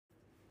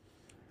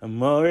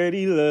I'm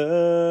already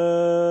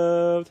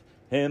loved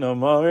and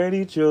I'm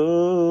already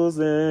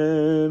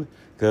chosen,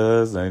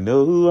 'cause I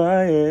know who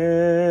I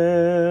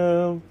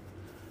am.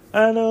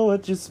 I know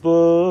what you've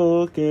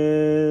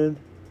spoken.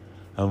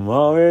 I'm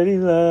already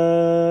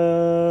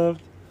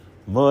loved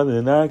more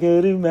than I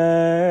could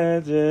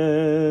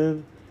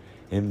imagine,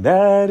 and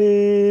that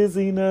is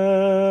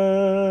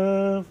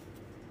enough.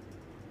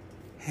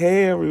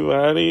 Hey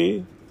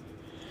everybody,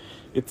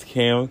 it's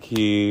Cam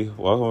Key.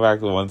 Welcome back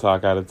to One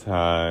Talk at a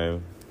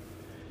Time.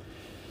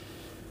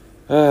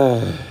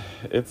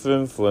 It's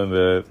been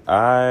splendid.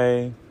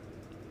 I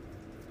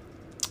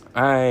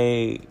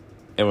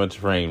am a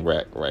train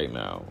wreck right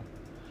now.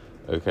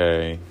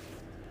 Okay.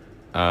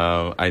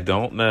 I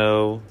don't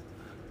know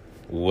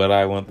what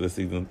I want this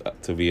season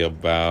to be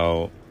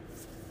about.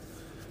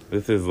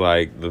 This is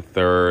like the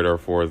third or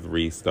fourth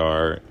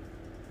restart.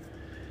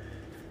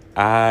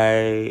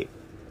 I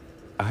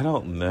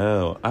don't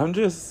know.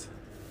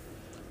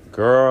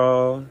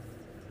 Girl,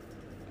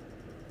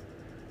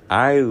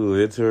 I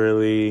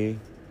literally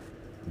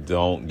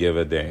don't give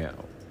a damn.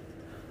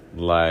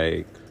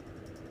 Like,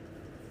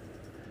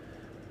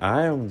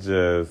 I am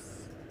just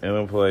in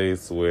a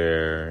place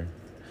where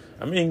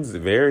it's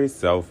very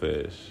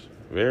selfish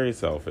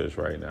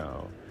right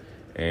now.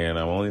 And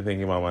I'm only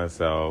thinking about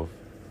myself.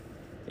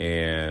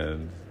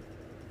 And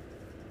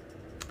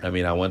I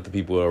want the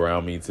people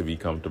around me to be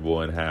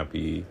comfortable and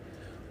happy.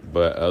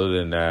 But other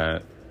than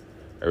that,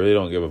 I really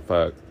don't give a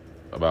fuck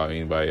about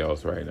anybody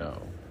else right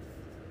now.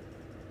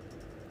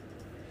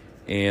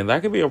 And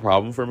that could be a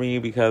problem for me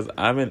because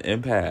I'm an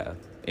empath.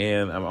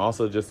 And I'm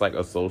also just like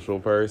a social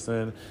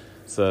person.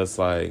 So it's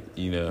like,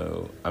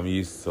 I'm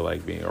used to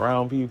like being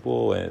around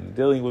people and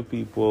dealing with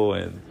people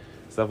and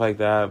stuff like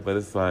that. But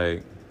it's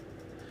like,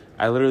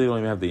 I literally don't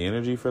even have the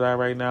energy for that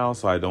right now.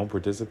 So I don't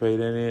participate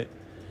in it.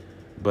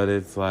 But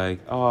it's like,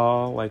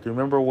 oh, like,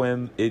 remember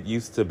when it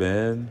used to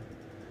been?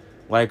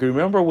 Like,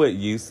 remember what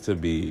used to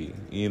be,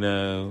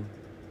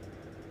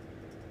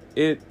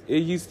 It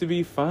used to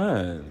be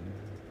fun.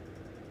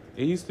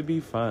 It used to be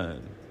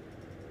fun.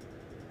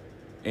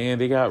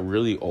 And it got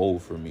really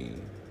old for me.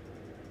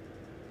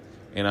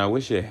 And I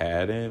wish it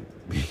hadn't,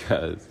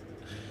 because,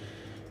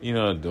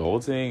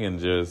 adulting and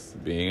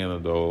just being an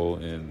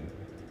adult and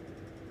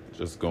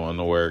just going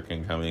to work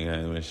and coming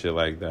home and shit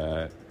like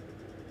that,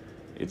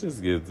 it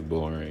just gets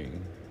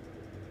boring.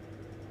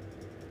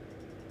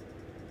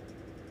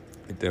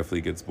 It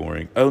definitely gets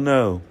boring. Oh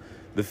no,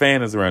 the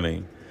fan is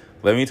running.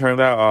 Let me turn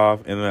that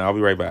off and then I'll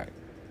be right back.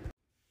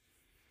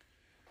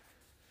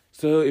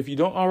 So if you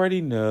don't already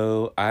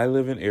know, I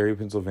live in Erie,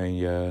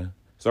 Pennsylvania.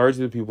 Sorry to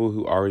the people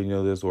who already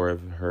know this or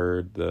have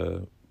heard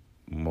the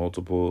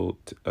multiple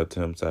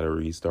attempts at a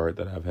restart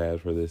that I've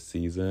had for this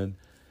season.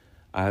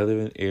 I live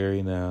in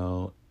Erie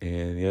now,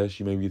 and yes,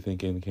 you may be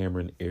thinking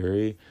Cameron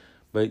Erie,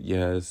 but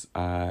yes,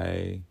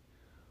 I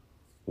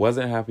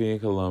wasn't happy in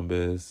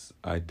Columbus.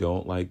 I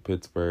don't like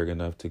Pittsburgh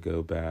enough to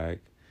go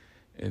back,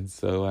 and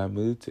so I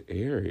moved to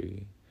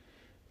Erie,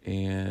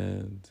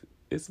 and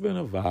it's been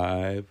a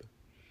vibe.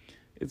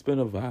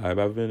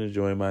 I've been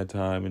enjoying my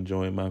time,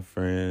 enjoying my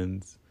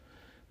friends.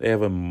 They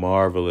have a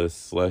marvelous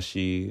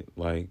slushy,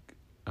 like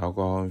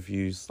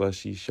alcohol-infused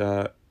slushy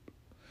shop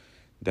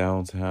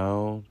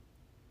downtown.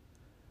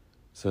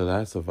 So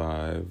that's a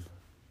vibe.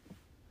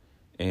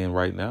 And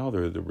right now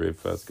there's the Rib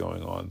Fest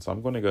going on. So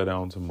I'm going to go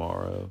down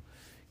tomorrow,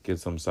 get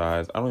some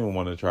sides. I don't even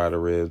want to try the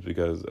ribs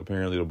because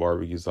apparently the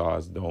barbecue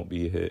sauce don't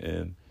be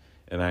hitting.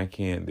 And I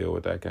can't deal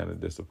with that kind of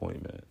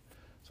disappointment.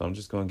 So I'm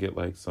just going to get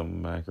like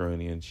some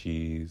macaroni and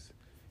cheese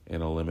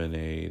and a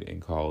lemonade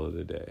and call it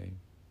a day.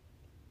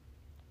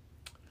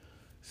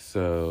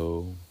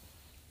 So,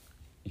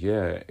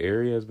 yeah,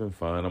 area has been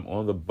fun. I'm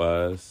on the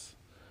bus.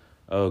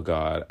 Oh,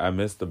 God. I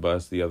missed the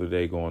bus the other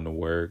day going to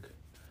work.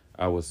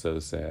 I was so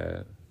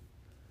sad.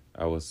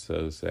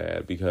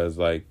 Because,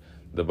 like,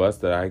 the bus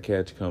that I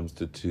catch comes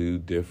to two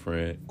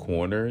different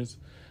corners.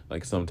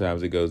 Like,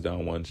 sometimes it goes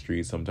down one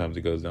street, sometimes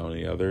it goes down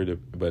the other,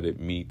 but it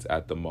meets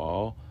at the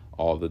mall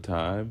all the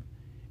time.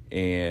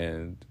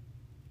 And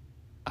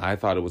I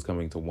thought it was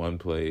coming to one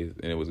place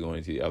and it was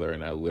going to the other,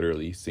 and I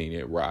literally seen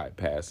it ride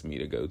past me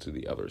to go to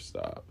the other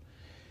stop.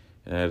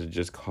 And I had to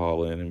just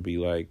call in and be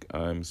like,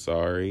 I'm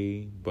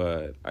sorry,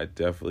 but I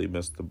definitely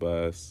missed the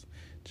bus.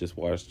 Just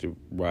watched it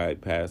ride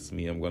past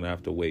me. I'm going to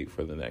have to wait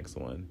for the next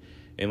one.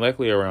 And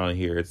luckily around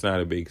here, it's not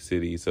a big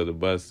city, so the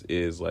bus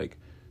is like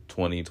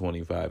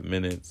 20-25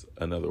 minutes,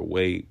 another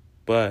wait.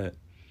 But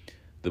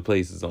the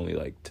place is only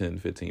like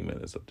 10-15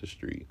 minutes up the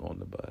street on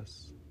the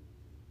bus.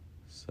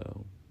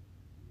 So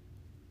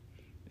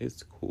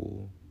it's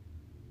cool.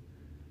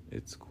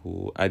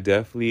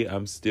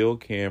 I'm still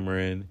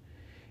Cameron,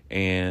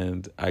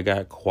 and I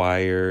got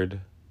quired,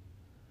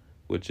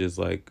 which is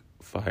like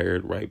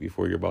fired right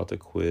before you're about to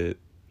quit.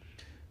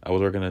 I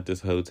was working at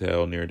this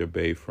hotel near the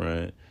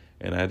Bayfront,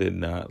 and I did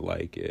not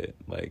like it.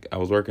 Like, I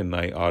was working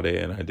night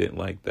audit, and I didn't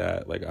like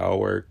that. Like, I'll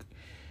work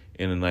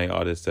in a night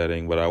audit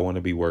setting, but I want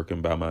to be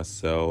working by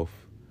myself.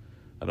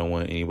 I don't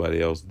want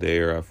anybody else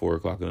there at 4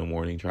 o'clock in the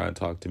morning trying to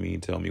talk to me,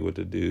 tell me what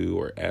to do,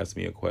 or ask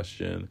me a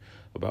question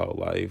about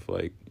life.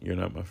 Like, you're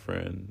not my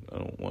friend. I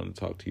don't want to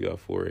talk to you at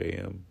 4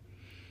 a.m.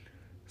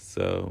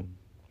 So,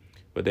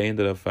 but they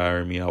ended up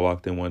firing me. I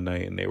walked in one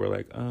night and they were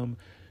like,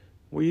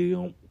 we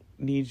don't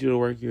need you to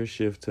work your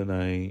shift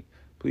tonight.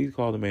 Please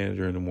call the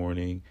manager in the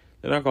morning.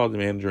 Then I called the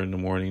manager in the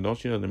morning.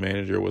 Don't you know the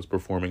manager was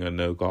performing a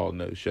no-call,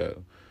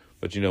 no-show?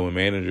 But you know, when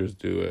managers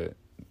do it,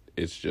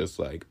 it's just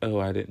like, oh,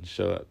 I didn't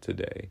show up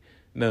today.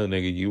 No,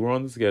 nigga, you were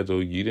on the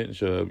schedule. You didn't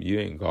show up. You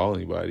didn't call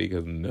anybody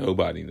because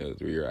nobody knows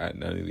where you're at.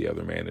 None of the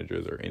other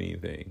managers or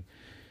anything.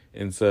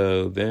 And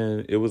so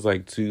then it was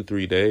like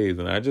 2-3 days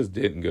and I just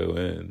didn't go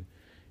in.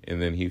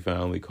 And then he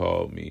finally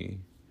called me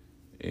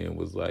and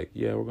was like,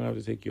 yeah, we're going to have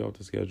to take you off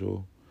the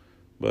schedule.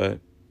 But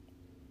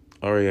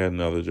I already had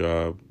another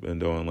job and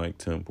doing like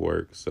temp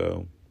work.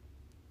 So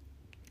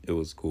it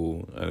was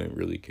cool. I didn't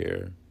really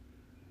care.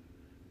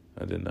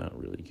 I did not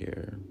really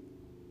care.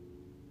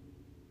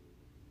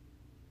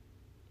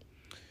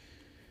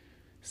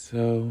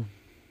 So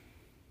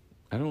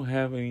I don't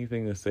have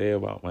anything to say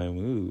about my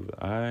move.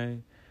 I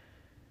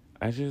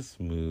just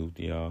moved,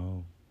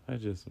 y'all. I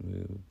just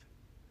moved.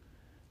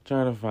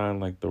 Trying to find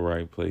like the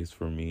right place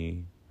for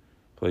me.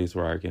 Place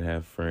where I can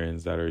have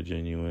friends that are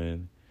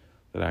genuine,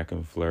 that I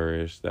can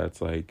flourish,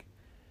 that's like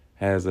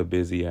has a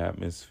busy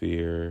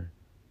atmosphere,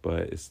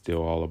 but it's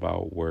still all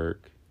about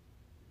work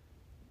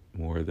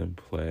more than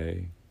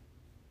play.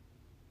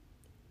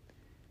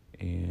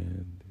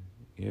 And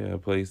yeah, a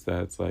place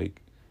that's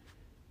like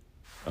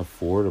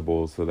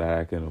affordable so that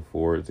I can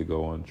afford to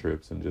go on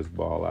trips and just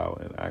ball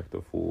out and act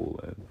a fool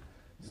and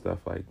stuff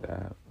like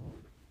that.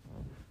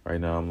 Right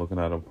now I'm looking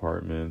at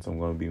apartments. I'm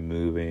going to be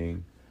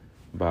moving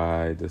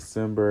by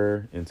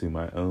December into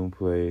my own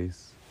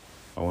place.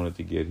 I wanted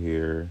to get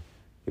here,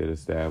 get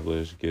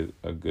established, get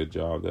a good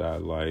job that I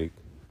like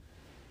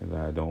and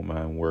that I don't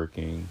mind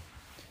working,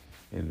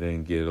 and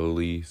then get a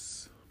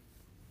lease.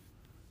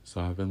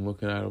 So I've been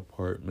looking at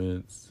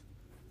apartments.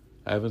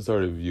 I haven't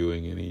started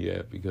viewing any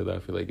yet because I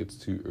feel like it's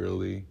too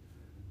early.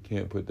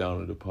 Can't put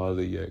down a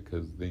deposit yet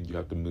because then you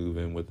have to move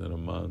in within a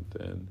month,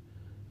 and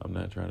I'm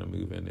not trying to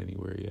move in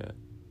anywhere yet.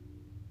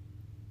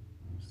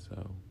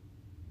 So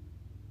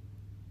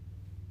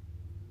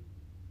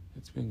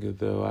it's been good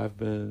though. I've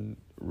been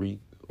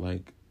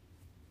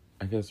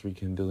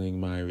rekindling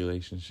my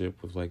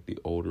relationship with like the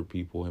older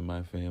people in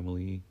my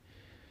family,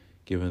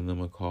 giving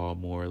them a call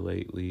more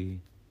lately,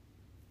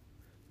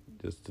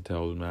 just to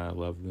tell them that I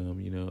love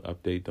them,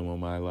 update them on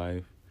my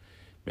life,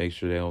 make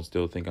sure they don't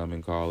still think I'm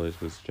in college,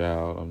 because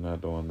child, I'm not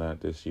doing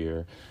that this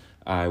year.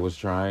 I was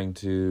trying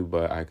to,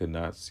 but I could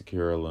not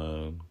secure a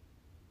loan.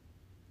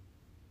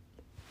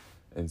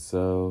 And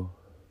so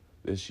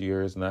this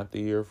year is not the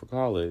year for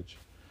college,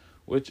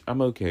 which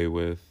I'm okay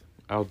with.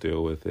 I'll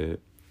deal with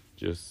it.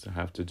 Just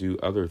have to do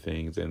other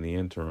things in the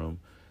interim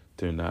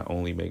to not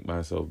only make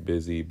myself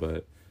busy,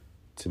 but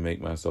to make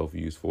myself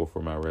useful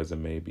for my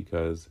resume,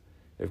 because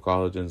if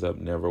college ends up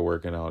never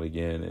working out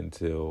again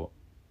until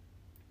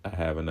I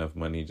have enough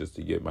money just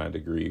to get my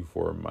degree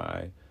from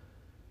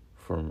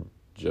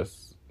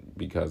just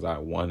because I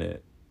want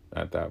it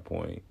at that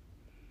point,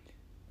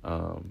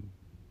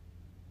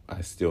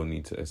 I still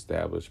need to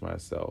establish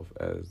myself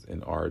as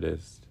an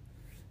artist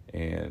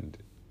and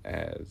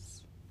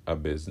as a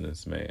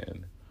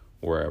businessman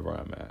wherever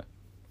I'm at.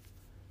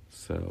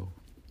 So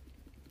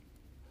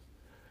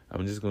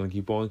I'm just going to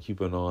keep on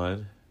keeping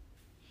on.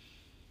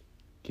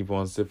 Keep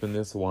on sipping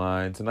this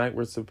wine. Tonight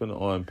we're sipping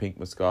on Pink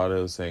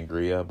Moscato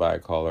Sangria by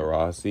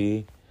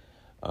Colarossi.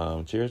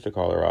 Cheers to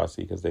Colarossi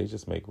because they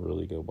just make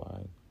really good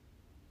wine.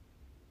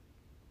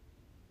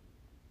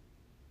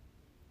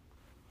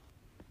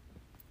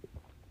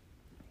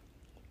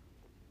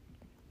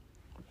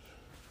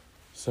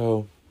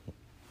 So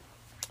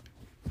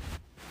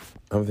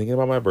I'm thinking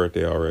about my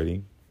birthday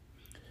already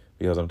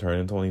because I'm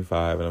turning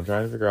 25 and I'm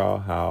trying to figure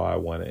out how I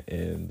want to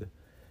end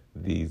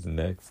these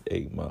next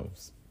 8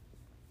 months.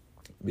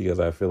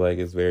 Because I feel like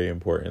it's very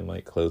important,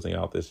 like closing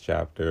out this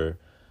chapter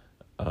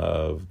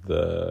of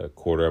the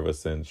quarter of a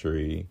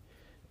century.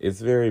 It's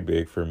very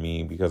big for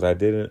me because I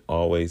didn't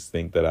always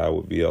think that I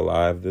would be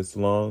alive this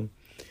long.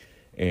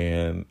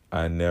 And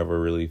I never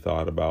really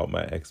thought about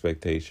my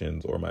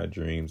expectations or my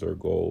dreams or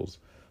goals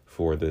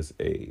for this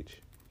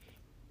age.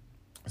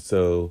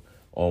 So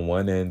on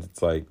one end,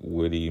 it's like,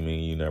 what do you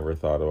mean you never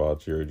thought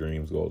about your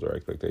dreams, goals, or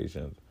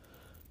expectations?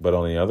 But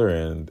on the other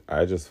end,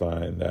 I just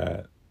find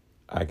that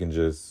I can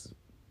just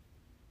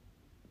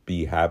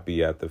be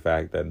happy at the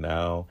fact that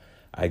now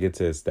I get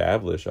to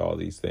establish all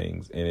these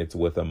things, and it's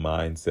with a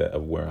mindset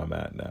of where I'm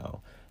at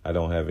now. I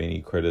don't have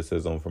any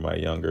criticism for my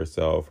younger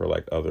self or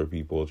like other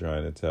people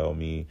trying to tell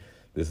me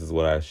this is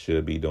what I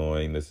should be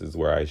doing. This is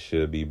where I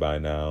should be by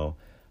now.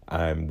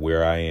 I'm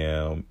where I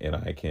am, and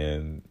I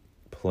can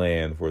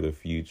plan for the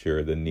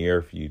future, the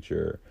near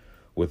future,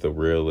 with a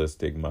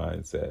realistic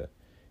mindset.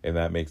 And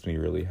that makes me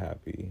really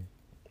happy.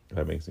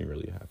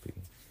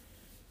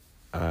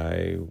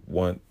 I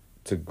want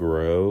to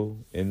grow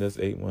in this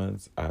 8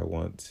 months. I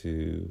want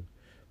to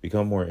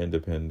become more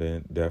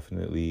independent,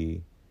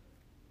 definitely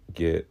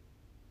get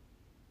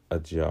a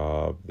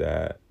job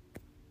that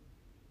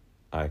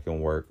I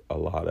can work a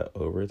lot of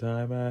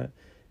overtime at,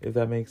 if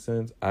that makes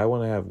sense. I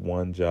want to have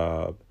one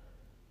job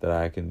that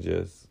I can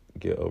just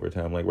get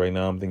overtime. Like right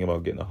now, I'm thinking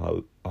about getting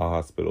a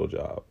hospital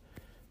job,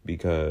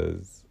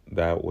 because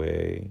that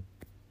way,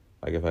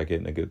 like if I get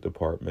in a good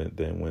department,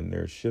 then when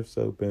there's shifts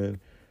open,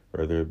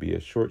 whether it be a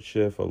short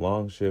shift, a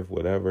long shift,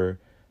 whatever,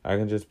 I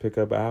can just pick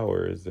up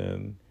hours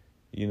and,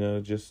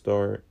 just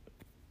start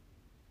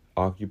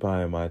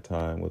occupying my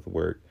time with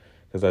work,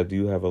 because I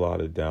do have a lot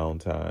of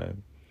downtime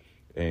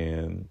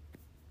and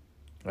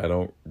I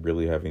don't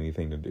really have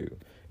anything to do.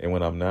 And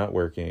when I'm not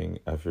working,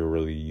 I feel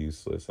really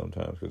useless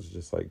sometimes, because it's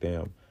just like,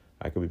 damn,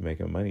 I could be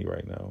making money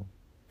right now.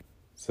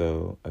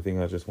 So I think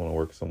I just want to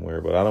work somewhere,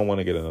 but I don't want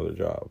to get another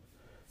job,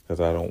 because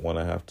I don't want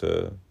to have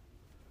to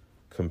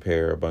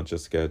compare a bunch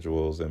of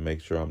schedules and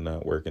make sure I'm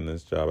not working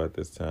this job at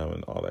this time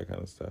and all that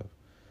kind of stuff.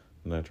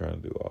 I'm not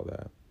trying to do all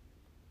that.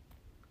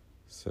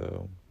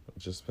 So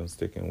I've just been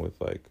sticking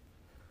with like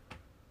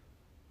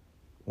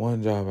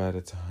one job at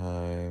a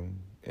time,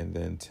 and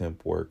then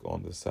temp work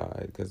on the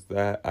side, because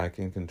that I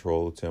can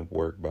control temp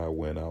work by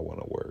when I want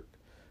to work.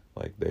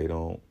 Like they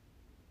don't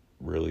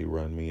really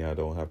run me. I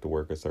don't have to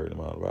work a certain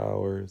amount of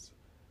hours.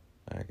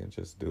 I can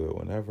just do it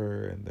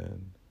whenever, and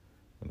then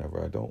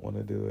whenever I don't want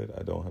to do it,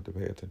 I don't have to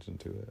pay attention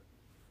to it.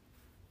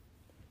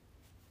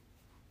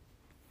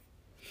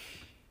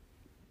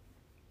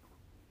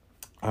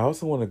 I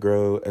also want to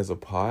grow as a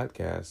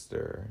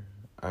podcaster.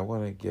 I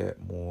want to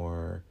get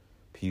more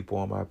people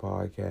on my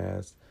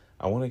podcast.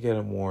 I want to get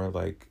a more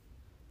like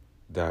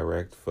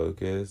direct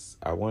focus.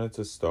 I wanted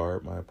to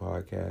start my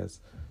podcast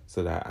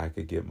so that I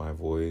could get my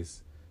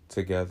voice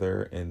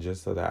together, and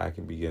just so that I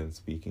can begin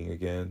speaking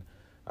again.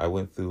 I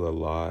went through a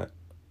lot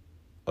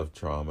of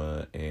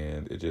trauma,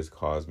 and it just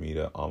caused me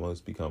to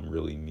almost become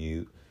really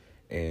mute,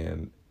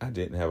 and I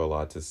didn't have a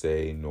lot to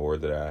say, nor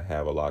did I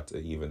have a lot to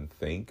even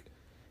think.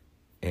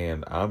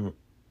 And I'm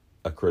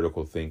a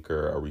critical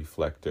thinker, a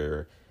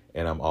reflector,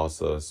 and I'm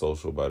also a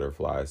social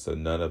butterfly. So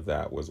none of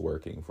that was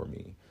working for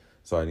me.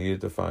 So I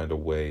needed to find a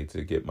way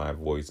to get my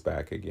voice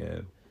back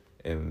again.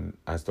 And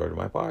I started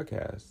my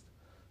podcast.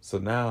 So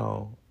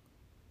now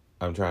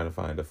I'm trying to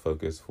find a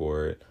focus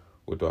for it.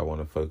 What do I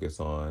want to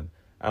focus on?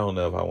 I don't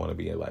know if I want to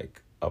be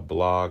like a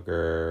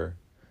blogger,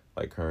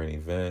 like current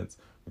events.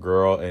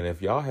 Girl, and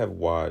if y'all have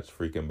watched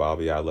freaking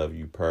Bobby I Love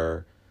You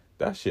Per,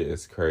 that shit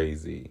is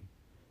crazy.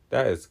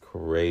 That is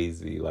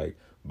crazy. Like,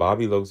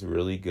 Bobby looks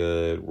really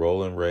good.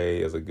 Roland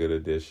Ray is a good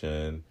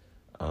addition.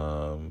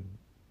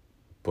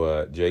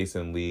 But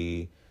Jason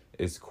Lee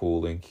is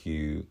cool and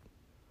cute.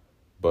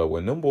 But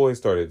when them boys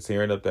started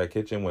tearing up that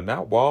kitchen, when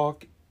that wall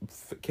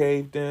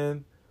caved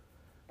in,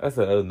 I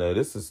said, oh no,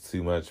 this is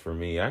too much for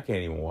me. I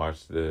can't even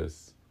watch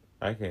this.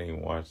 But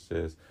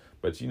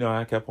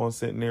I kept on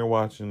sitting there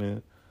watching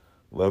it.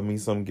 Love me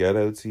some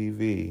ghetto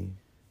TV.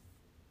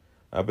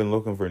 I've been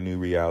looking for new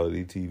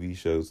reality TV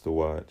shows to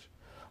watch.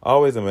 I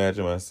always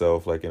imagine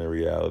myself like in a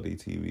reality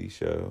TV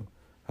show.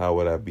 How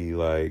would I be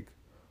like?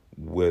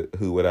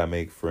 Who would I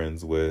make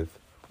friends with?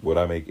 Would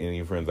I make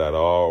any friends at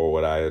all? Or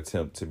would I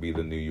attempt to be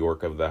the New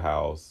York of the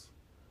house?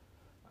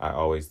 I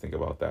always think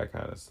about that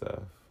kind of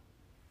stuff.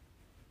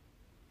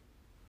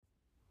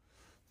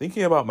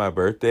 Thinking about my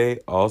birthday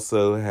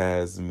also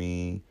has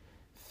me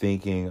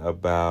thinking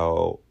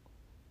about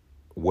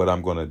what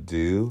I'm going to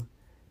do.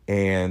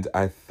 And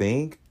I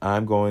think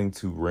I'm going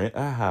to rent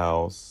a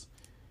house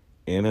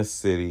in a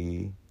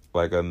city,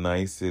 like a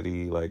nice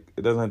city. Like,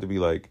 it doesn't have to be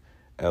like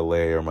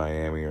LA or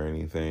Miami or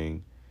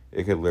anything.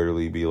 It could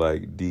literally be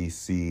like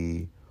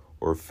DC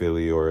or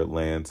Philly or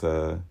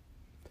Atlanta.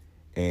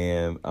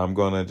 And I'm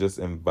going to just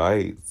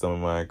invite some of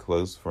my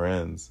close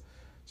friends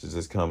to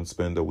just come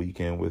spend a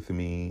weekend with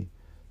me.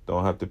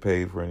 Don't have to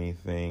pay for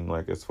anything,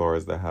 like as far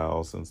as the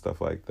house and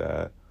stuff like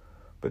that.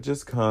 But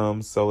just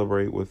come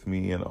celebrate with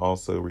me and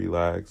also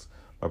relax.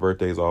 My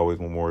birthday is always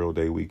Memorial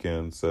Day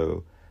weekend,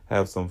 so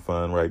have some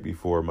fun right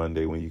before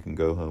Monday when you can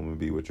go home and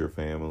be with your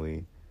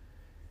family.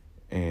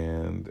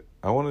 And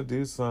I want to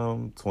do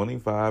some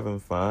 25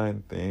 and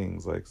fine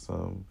things, like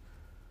some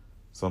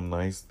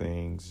nice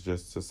things,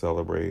 just to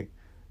celebrate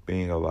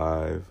being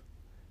alive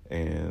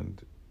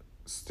and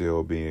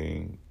still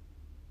being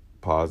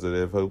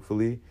positive,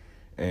 hopefully,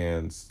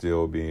 and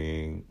still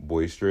being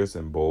boisterous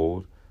and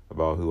bold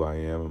about who I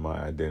am and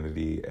my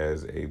identity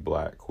as a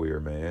Black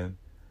queer man.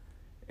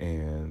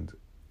 And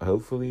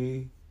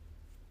hopefully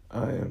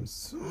I am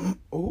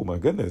oh my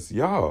goodness,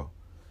 y'all,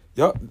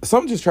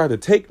 something just tried to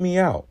take me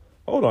out.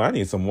 Hold on, I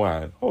need some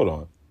wine. Hold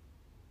on.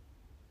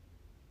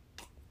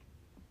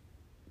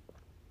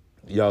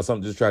 Y'all,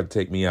 something just tried to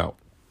take me out.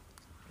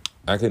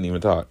 I couldn't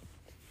even talk.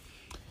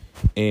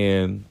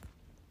 And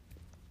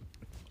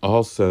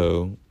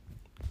also,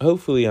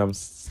 hopefully I'm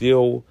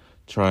still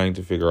trying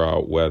to figure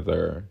out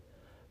whether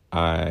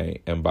I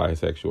am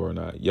bisexual or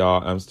not.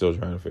 Y'all, I'm still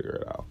trying to figure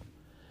it out.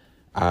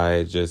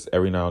 I just,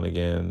 every now and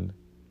again,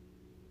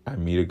 I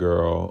meet a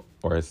girl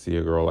or I see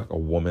a girl, like a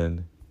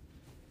woman,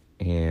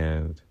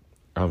 and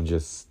I'm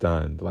just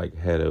stunned, like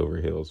head over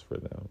heels for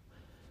them.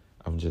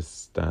 I'm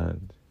just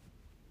stunned.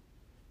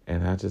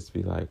 And I just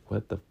be like,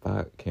 what the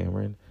fuck,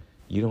 Cameron?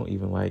 You don't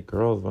even like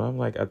girls. But I'm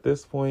like, at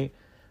this point,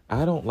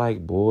 I don't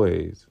like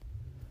boys.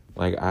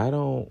 Like, I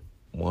don't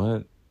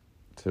want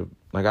to,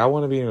 like, I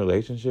want to be in a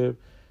relationship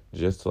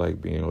just to,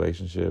 like, be in a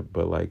relationship.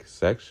 But, like,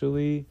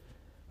 sexually,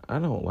 I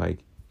don't like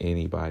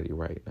anybody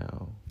right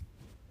now.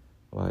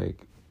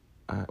 Like,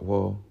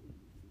 well,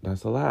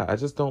 that's a lie. I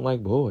just don't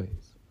like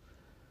boys.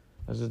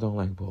 I just don't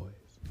like boys.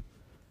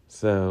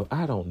 So,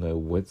 I don't know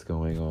what's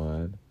going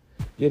on.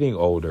 Getting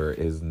older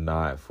is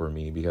not for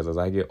me because as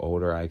I get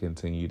older, I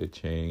continue to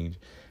change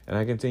and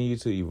I continue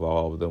to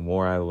evolve. The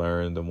more I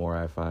learn, the more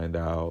I find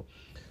out,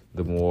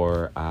 the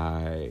more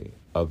I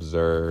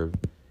observe.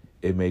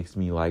 It makes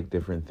me like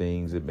different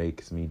things. It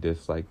makes me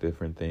dislike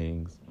different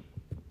things.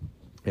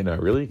 And I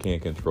really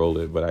can't control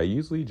it, but I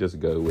usually just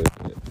go with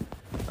it.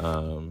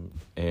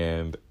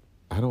 And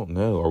I don't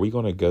know. Are we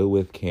going to go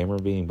with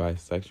Cameron being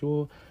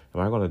bisexual? Am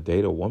I going to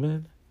date a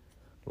woman?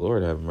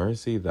 Lord have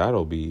mercy.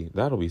 That'll be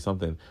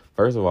something.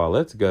 First of all,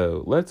 let's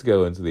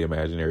go into the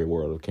imaginary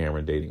world of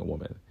Cameron dating a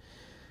woman.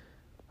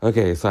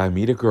 Okay, so I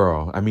meet a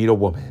girl. I meet a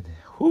woman.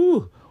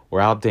 Whoo,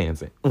 we're out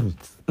dancing.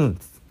 It's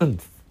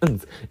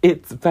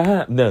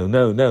fine. No.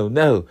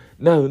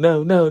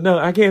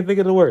 I can't think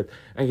of the words.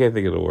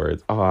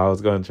 Oh, I was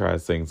going to try to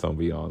sing some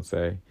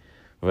Beyonce,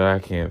 but I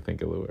can't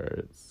think of the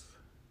words.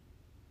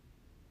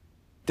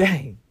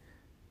 Dang.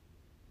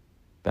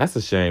 That's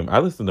a shame. I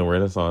listen to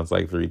Renaissance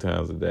like 3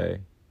 times a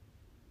day.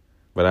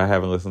 But I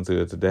haven't listened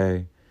to it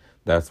today.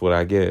 That's what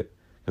I get.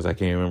 Because I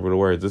can't remember the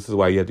words. This is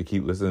why you have to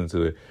keep listening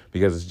to it.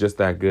 Because it's just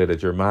that good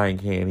that your mind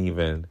can't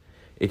even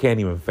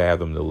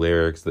fathom the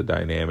lyrics, the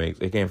dynamics.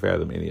 It can't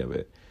fathom any of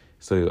it.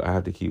 So I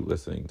have to keep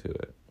listening to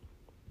it.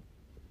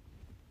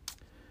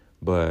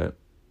 But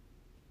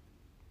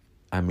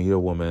I meet a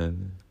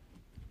woman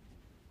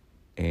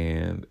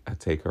and I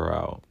take her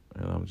out.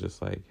 And I'm just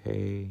like,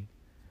 hey,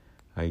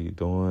 how you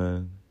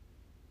doing?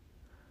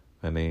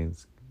 My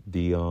name's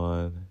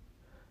Dion.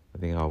 I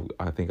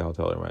think I'll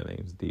tell her my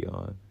name's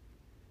Dion.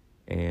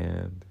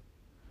 And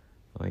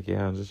I'm like,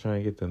 yeah, I'm just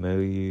trying to get to know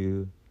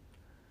you.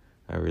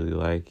 I really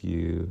like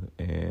you.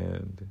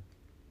 And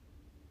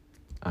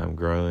I'm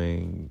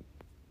growing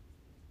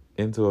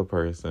into a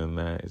person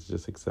that is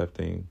just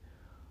accepting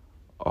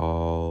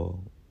all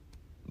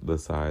the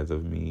sides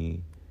of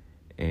me.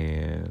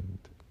 And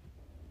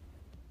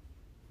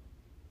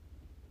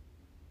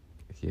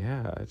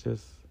yeah,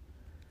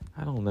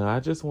 I don't know.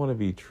 I just want to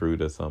be true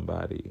to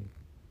somebody.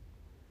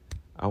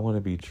 I want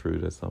to be true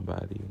to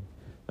somebody.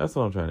 That's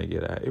what I'm trying to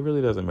get at. It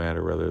really doesn't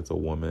matter whether it's a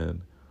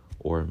woman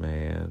or a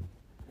man.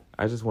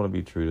 I just want to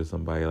be true to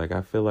somebody. Like,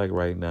 I feel like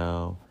right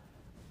now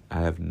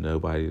I have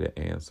nobody to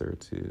answer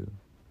to.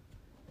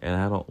 And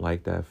I don't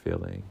like that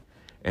feeling.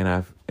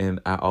 And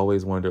I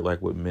always wondered,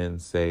 like, what men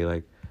say,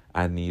 like,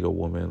 I need a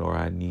woman or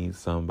I need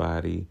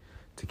somebody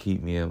to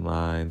keep me in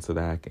line so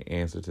that I can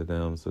answer to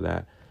them, so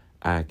that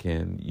I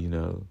can,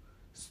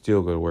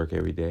 still go to work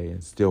every day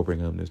and still bring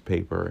home this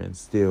paper and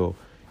still,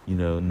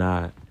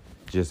 not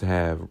just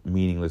have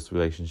meaningless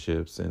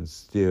relationships and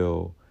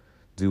still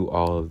do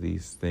all of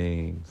these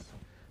things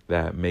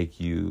that make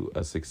you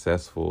a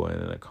successful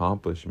and an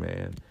accomplished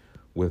man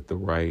with the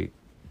right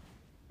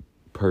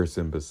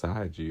person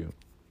beside you.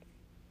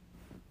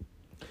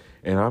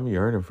 And I'm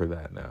yearning for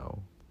that now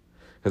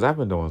because I've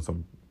been doing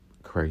some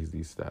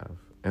crazy stuff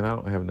and I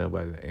don't have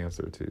nobody to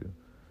answer to.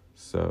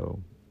 So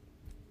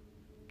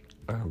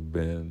I've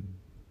been,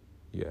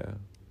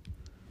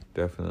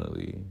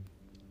 definitely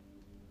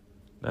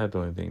not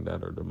doing things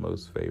that are the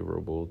most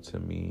favorable to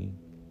me.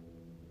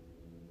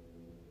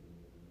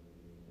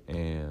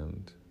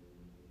 And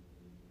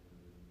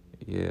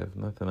if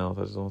nothing else,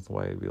 I just want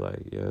somebody to be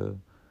like, yo,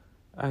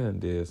 I done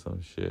did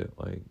some shit.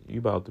 Like, you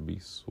about to be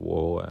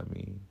swole at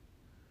me.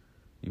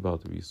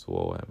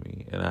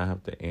 And I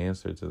have to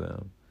answer to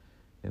them.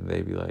 And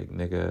they be like,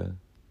 nigga,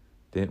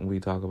 didn't we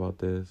talk about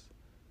this?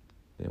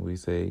 Then we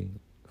say,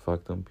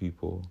 fuck them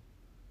people.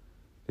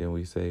 Then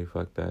we say,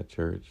 fuck that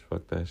church.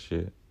 Fuck that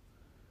shit.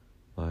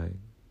 Like,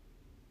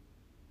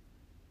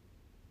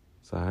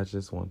 so I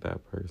just want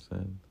that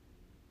person.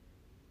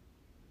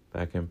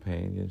 That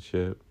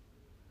companionship.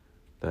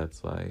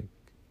 That's like,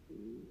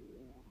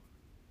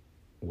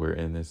 we're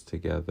in this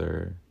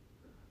together.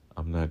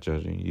 I'm not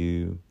judging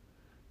you.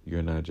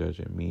 You're not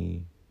judging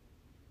me.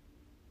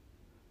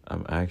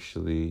 I'm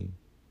actually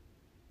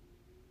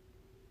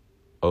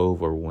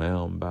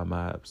overwhelmed by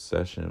my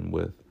obsession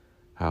with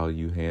how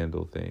you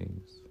handle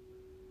things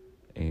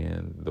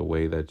and the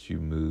way that you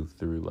move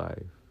through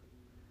life.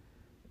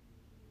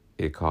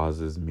 It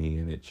causes me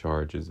and it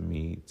charges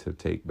me to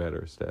take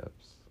better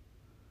steps.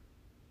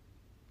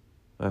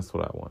 That's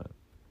what I want.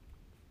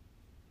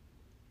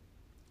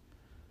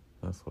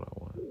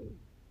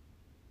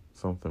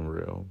 Something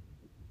real.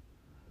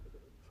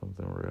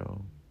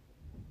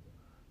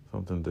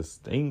 Something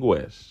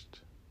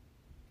distinguished.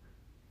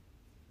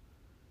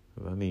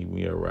 I need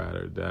me a ride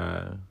or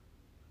die.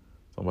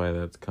 Somebody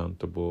that's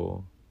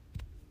comfortable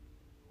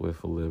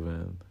with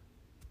living.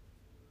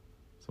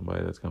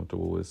 Somebody that's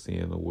comfortable with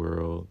seeing the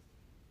world,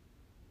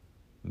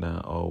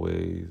 not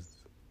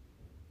always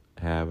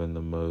having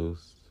the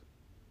most,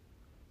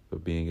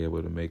 but being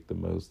able to make the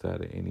most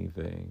out of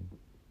anything.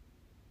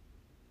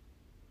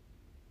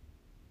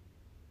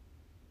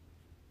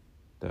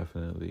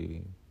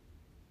 Definitely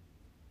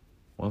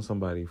want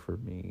somebody for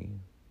me.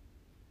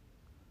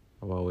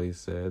 I've always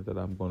said that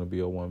I'm going to be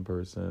a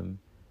one-person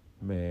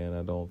man.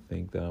 I don't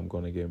think that I'm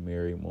going to get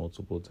married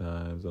multiple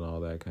times and all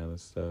that kind of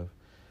stuff.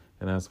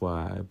 And that's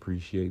why I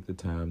appreciate the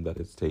time that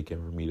it's taken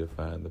for me to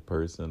find the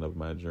person of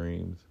my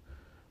dreams,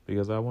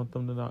 because I want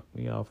them to knock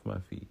me off my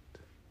feet.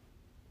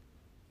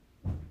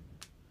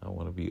 I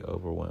want to be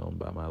overwhelmed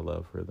by my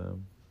love for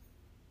them.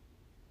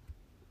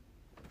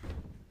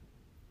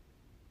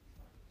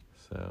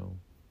 So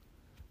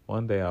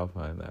one day I'll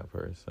find that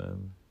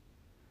person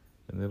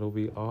and it'll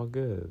be all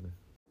good.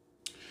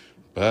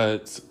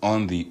 But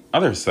on the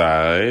other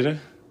side,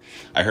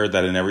 I heard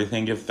that in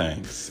everything give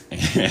thanks.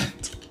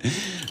 And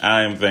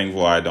I am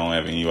thankful I don't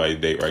have anybody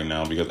to date right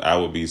now, because I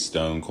would be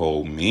stone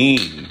cold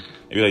mean.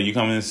 They'd be like, you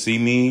coming to see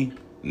me?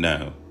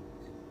 No.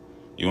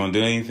 You want to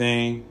do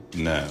anything?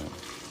 No.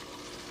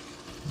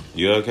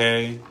 You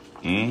okay?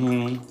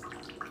 Mm-hmm.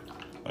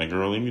 Like,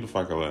 girl, leave me the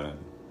fuck alone.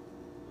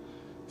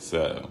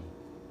 So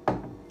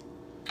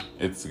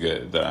it's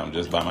good that I'm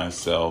just by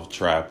myself,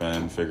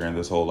 trapping, figuring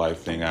this whole life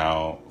thing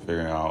out,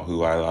 figuring out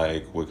who I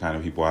like, what kind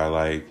of people I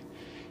like,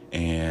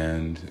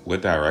 and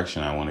what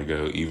direction I want to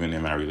go, even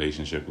in my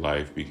relationship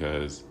life,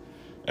 because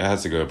it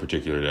has to go a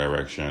particular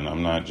direction.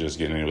 I'm not just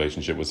getting in a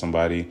relationship with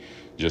somebody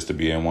just to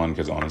be in one,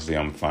 because honestly,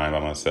 I'm fine by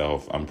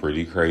myself. I'm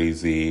pretty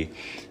crazy.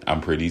 I'm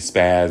pretty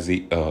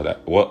spazzy.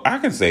 Well, I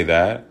can say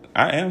that.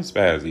 I am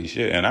spazzy,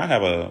 shit, and I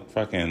have a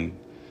fucking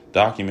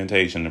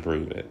documentation to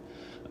prove it.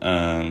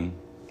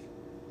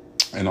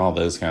 And all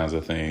those kinds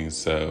of things.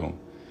 So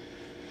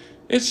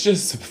it's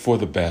just for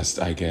the best,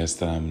 I guess,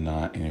 that I'm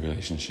not in a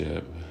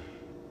relationship.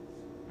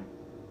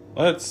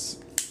 Let's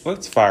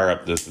fire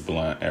up this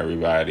blunt,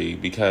 everybody,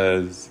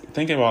 because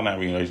thinking about not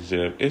being in a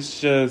relationship,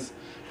 it's just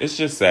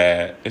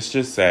sad. It's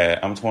just sad.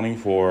 I'm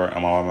 24.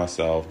 I'm all by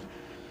myself.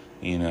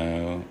 You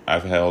know,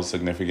 I've held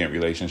significant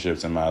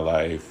relationships in my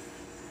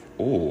life.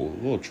 Ooh, a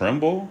little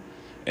tremble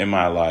in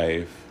my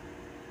life.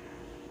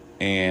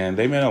 And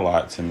they meant a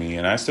lot to me.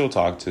 And I still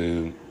talk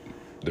to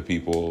the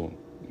people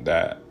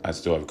that I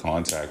still have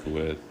contact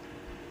with.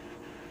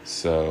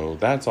 So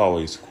that's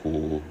always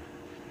cool.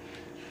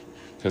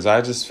 Because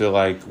I just feel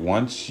like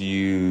once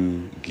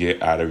you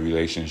get out of a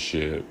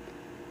relationship,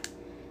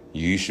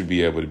 you should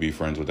be able to be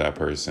friends with that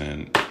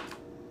person.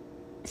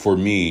 For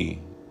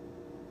me,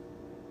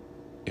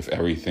 if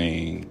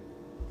everything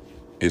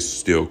is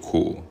still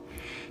cool.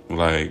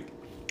 Like,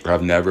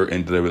 I've never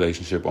ended a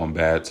relationship on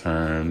bad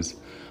terms.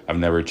 I've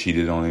never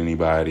cheated on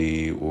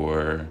anybody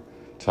or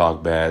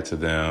talk bad to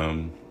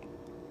them,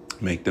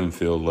 make them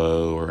feel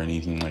low or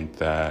anything like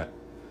that.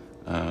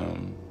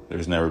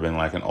 There's never been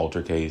like an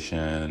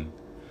altercation.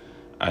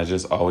 I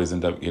just always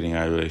end up getting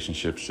out of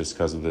relationships just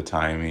because of the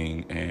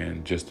timing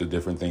and just the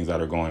different things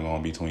that are going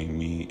on between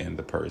me and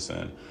the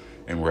person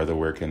and whether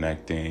we're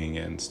connecting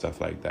and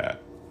stuff like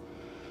that.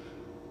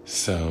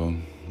 So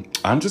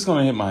I'm just going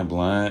to hit my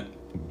blunt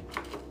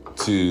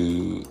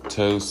to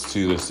toast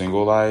to the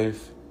single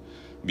life,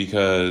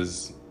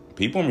 because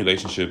people in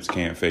relationships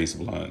can't face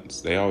blunts.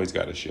 They always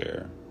got to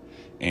share.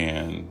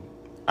 And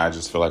I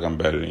just feel like I'm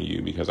better than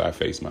you because I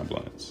face my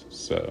blunts.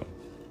 So,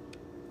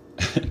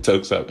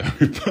 tokes up,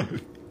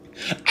 everybody.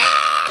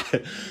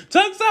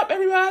 Tokes up,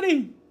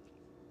 everybody.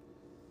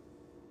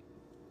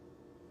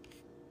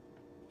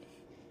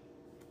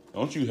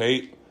 Don't you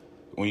hate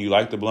when you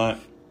like the blunt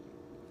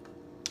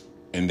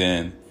and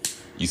then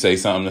you say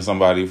something to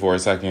somebody for a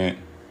second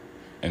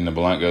and the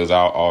blunt goes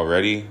out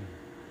already?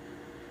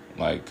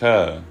 Like,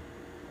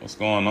 what's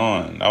going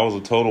on? That was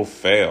a total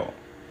fail.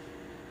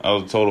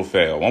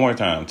 One more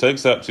time.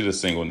 Takes up to the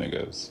single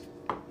niggas.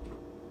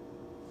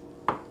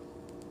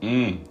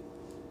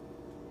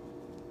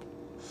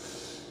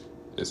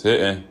 It's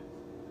hitting.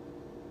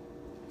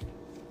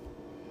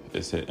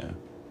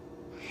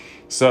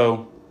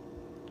 So,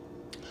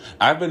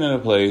 I've been in a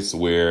place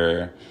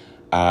where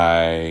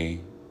I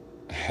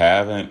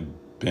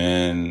haven't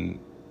been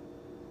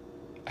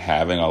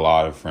having a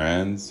lot of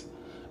friends.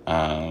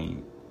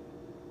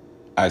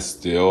 I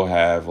still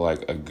have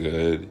like a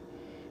good,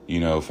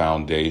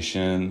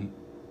 foundation,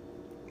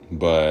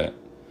 but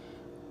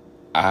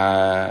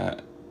I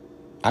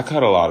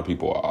cut a lot of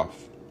people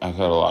off. I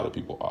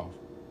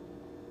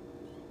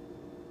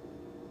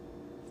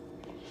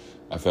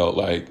felt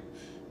like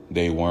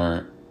they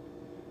weren't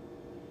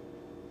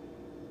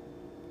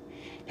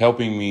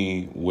helping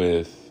me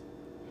with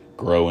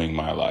growing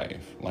my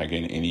life, like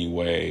in any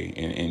way,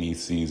 in any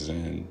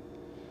season.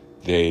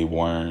 They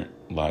weren't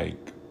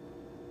like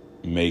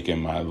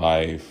making my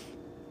life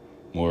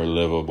more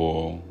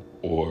livable,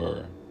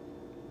 or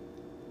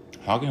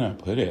how can I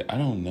put it? I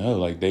don't know.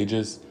 Like they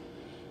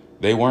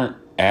weren't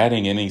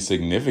adding any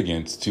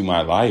significance to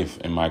my life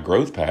and my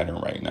growth pattern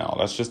right now.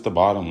 That's just the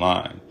bottom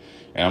line.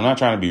 And I'm not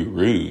trying to be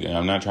rude. And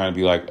I'm not trying to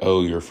be like,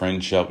 oh, your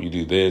friends help you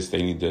do this.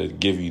 They need to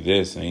give you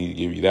this and they need to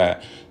give you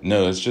that.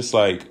 No, it's just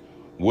like,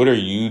 what are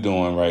you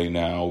doing right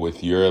now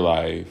with your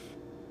life?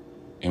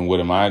 And what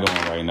am I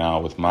doing right now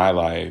with my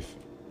life?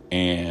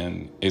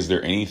 And is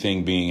there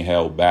anything being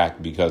held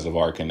back because of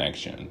our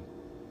connection?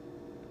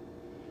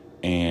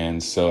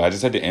 And so I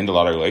just had to end a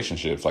lot of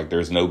relationships. Like,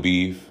 there's no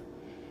beef.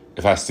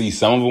 If I see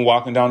some of them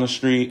walking down the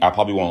street, I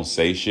probably won't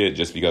say shit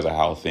just because of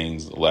how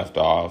things left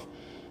off.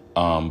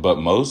 But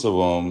most of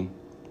them,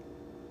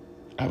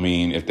 I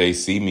mean, if they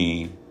see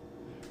me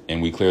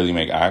and we clearly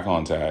make eye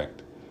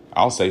contact,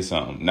 I'll say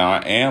something. Now, I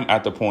am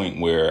at the point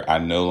where I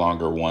no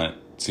longer want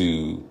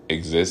to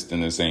exist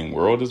in the same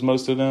world as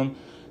most of them.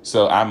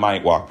 So I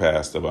might walk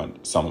past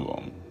about some of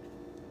them.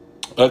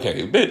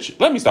 Okay, bitch,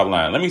 let me stop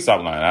lying.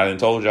 I done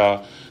told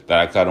y'all that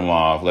I cut them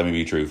off. Let me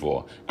be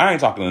truthful. I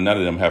ain't talking to none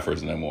of them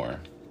heifers no more.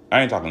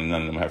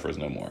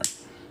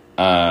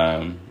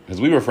 Because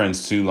we were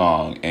friends too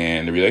long,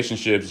 and the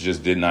relationships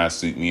just did not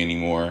suit me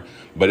anymore.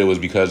 But it was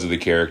because of the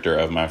character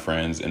of my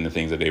friends and the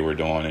things that they were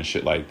doing and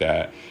shit like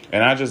that.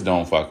 And I just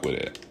don't fuck with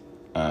it.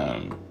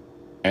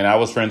 And I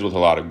was friends with a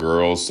lot of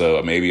girls, so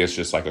maybe it's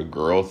just like a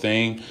girl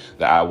thing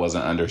that I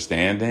wasn't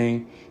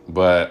understanding.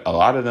 But a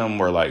lot of them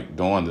were like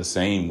doing the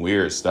same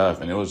weird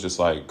stuff. And it was just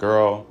like,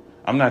 girl,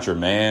 I'm not your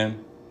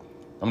man.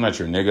 I'm not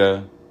your nigga.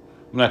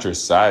 I'm not your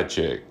side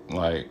chick.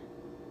 Like,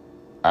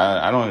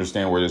 I don't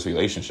understand where this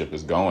relationship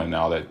is going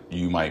now that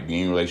you might be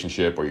in a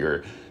relationship or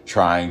you're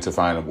trying to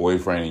find a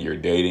boyfriend and you're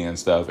dating and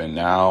stuff. And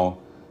now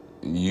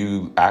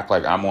you act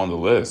like I'm on the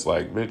list.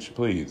 Like, bitch,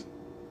 please.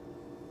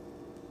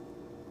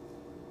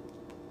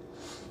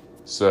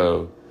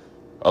 So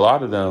a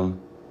lot of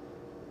them,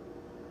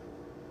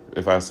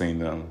 if I seen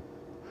them,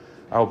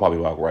 I would probably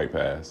walk right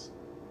past.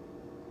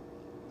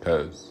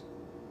 Because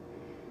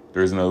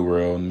there's no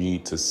real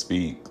need to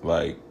speak.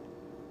 Like,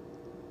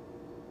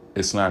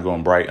 it's not going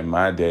to brighten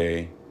my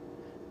day.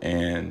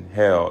 And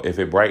hell, if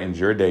it brightens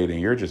your day, then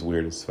you're just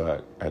weird as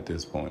fuck at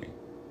this point.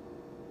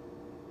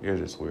 You're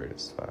just weird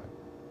as fuck.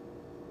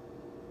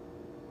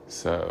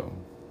 So,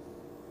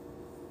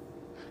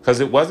 because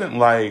it wasn't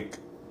like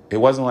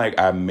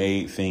I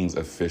made things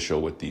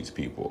official with these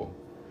people.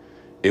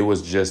 It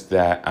was just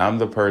that I'm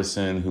the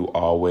person who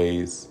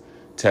always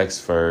texts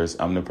first.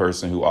 I'm the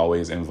person who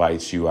always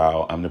invites you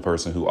out. I'm the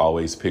person who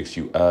always picks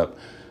you up.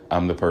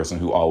 I'm the person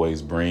who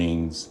always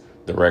brings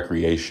the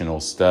recreational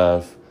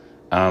stuff.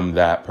 I'm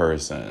that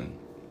person.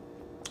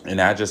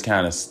 And I just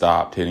kind of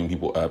stopped hitting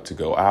people up to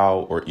go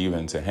out or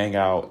even to hang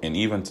out and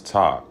even to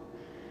talk.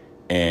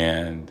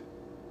 And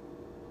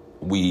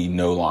we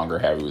no longer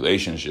have a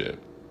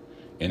relationship.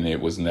 And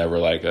it was never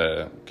like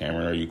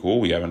Cameron, are you cool?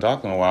 We haven't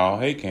talked in a while.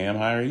 Hey, Cam,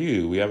 how are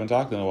you? We haven't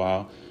talked in a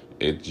while.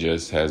 It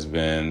just has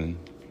been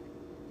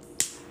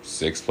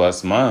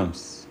 6+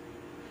 months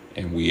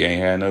and we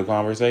ain't had no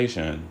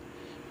conversation.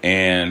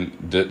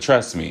 And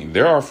trust me,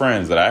 there are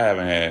friends that I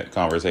haven't had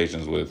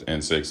conversations with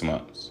in 6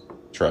 months.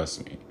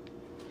 Trust me.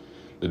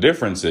 The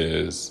difference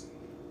is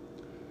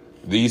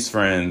these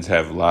friends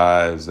have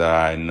lives that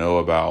I know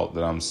about,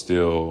 that I'm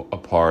still a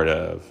part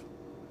of,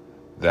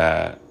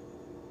 that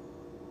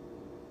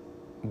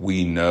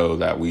we know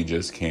that we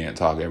just can't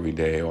talk every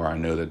day, or I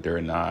know that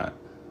they're not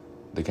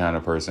the kind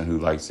of person who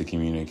likes to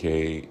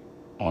communicate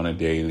on a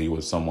daily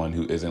with someone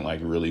who isn't like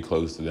really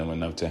close to them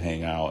enough to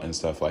hang out and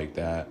stuff like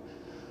that.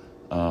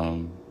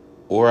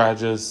 Or I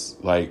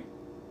just like,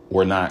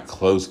 we're not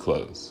close.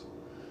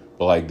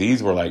 But like,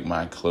 these were like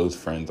my close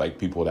friends, like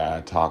people that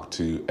I talk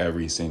to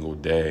every single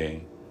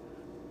day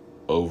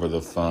over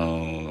the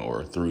phone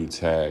or through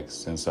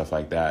text and stuff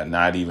like that.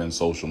 Not even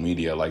social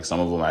media. Like, some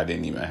of them I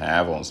didn't even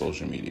have on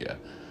social media.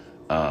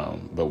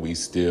 But we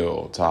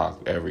still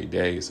talk every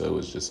day. So it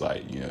was just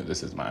like,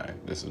 this is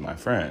my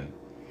friend.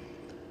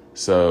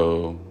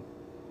 So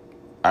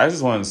I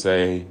just want to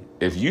say,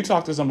 if you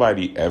talk to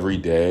somebody every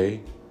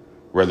day,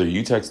 whether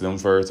you text them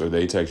first or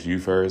they text you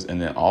first,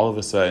 and then all of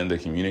a sudden the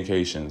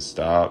communication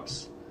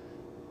stops,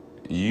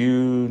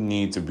 you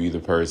need to be the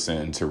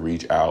person to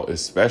reach out,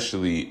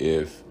 especially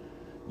if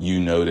you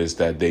notice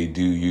that they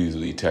do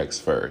usually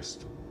text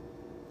first.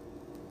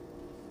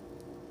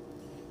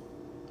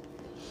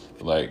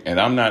 Like, and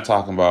I'm not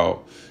talking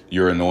about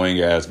your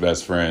annoying ass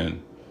best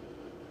friend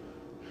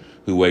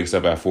who wakes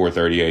up at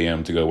 4:30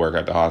 a.m. to go work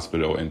at the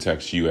hospital and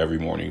texts you every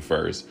morning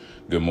first,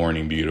 "Good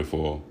morning,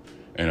 beautiful,"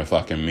 and a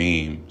fucking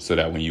meme so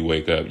that when you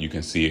wake up, you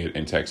can see it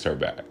and text her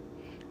back.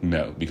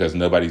 No, because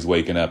nobody's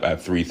waking up at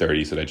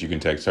 3:30 so that you can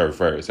text her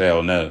first.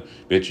 Hell no.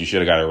 Bitch, you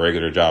should have got a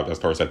regular job that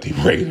starts at the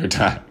regular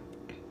time.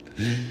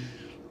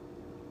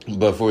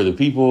 But for the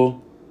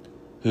people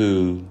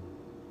who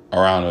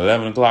around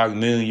 11 o'clock,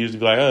 noon, usually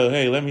be like, oh,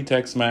 hey, let me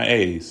text my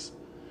ace.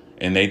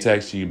 And they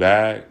text you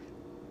back.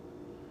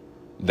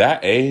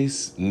 That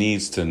ace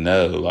needs to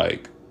know,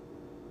 like,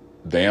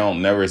 they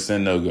don't never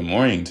send no good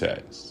morning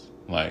text.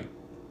 Like,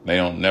 they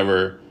don't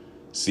never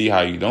see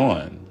how you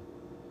doing.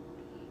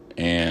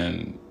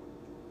 And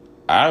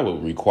I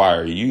would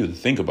require you to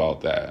think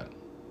about that.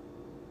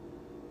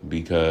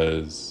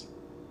 Because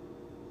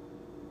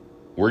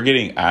we're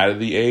getting out of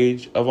the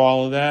age of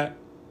all of that,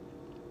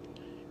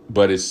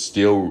 but it's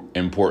still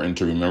important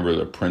to remember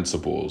the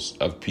principles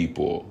of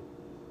people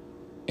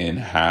and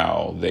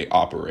how they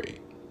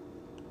operate,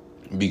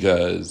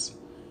 because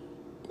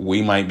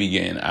we might be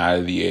getting out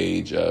of the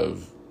age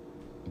of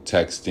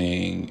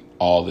texting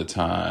all the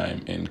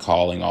time and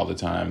calling all the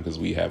time because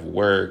we have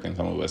work and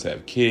some of us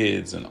have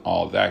kids and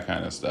all that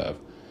kind of stuff.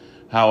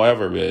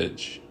 However,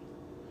 bitch,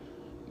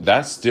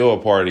 that's still a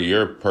part of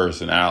your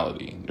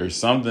personality. There's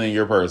something in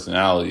your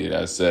personality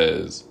that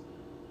says,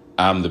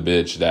 I'm the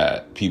bitch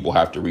that people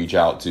have to reach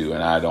out to,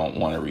 and I don't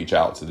want to reach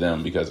out to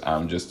them because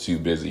I'm just too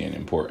busy and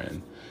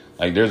important.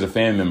 Like, there's a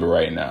fan member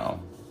right now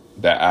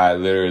that I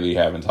literally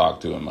haven't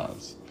talked to in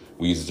months.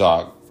 We used to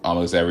talk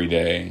almost every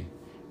day,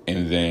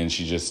 and then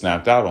she just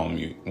snapped out on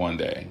me one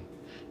day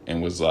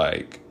and was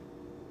like,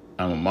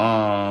 I'm a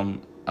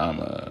mom, I'm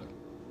a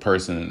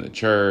person in the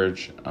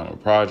church, I'm a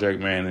project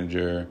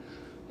manager,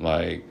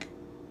 like,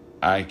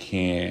 I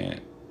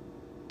can't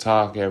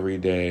talk every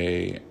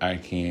day, I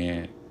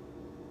can't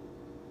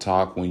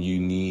talk when you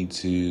need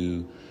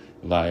to,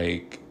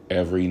 like,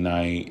 every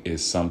night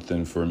is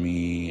something for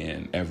me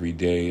and every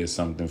day is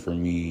something for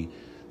me,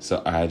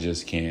 so I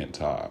just can't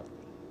talk.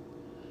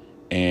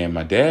 And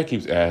my dad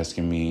keeps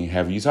asking me,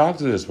 have you talked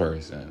to this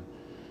person?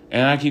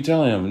 And I keep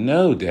telling him,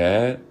 no,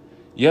 Dad.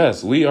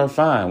 Yes, we are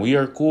fine. We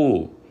are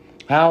cool.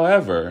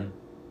 However,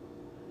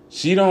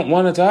 she don't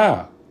want to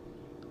talk.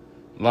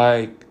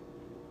 Like,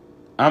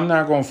 I'm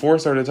not going to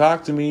force her to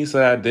talk to me so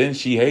that then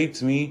she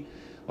hates me.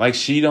 Like,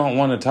 she don't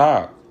want to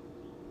talk.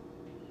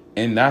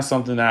 And that's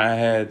something that I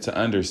had to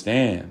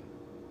understand.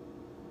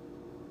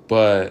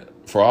 But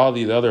for all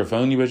these other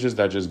phony bitches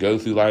that just go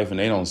through life and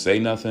they don't say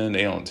nothing,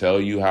 they don't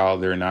tell you how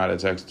they're not a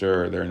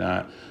texter or they're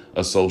not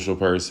a social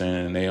person,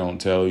 and they don't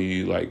tell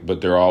you, like, but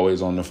they're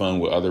always on the phone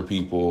with other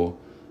people.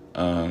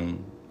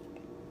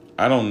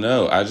 I don't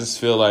know. I just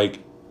feel like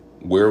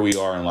where we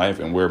are in life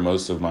and where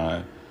most of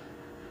my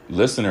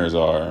listeners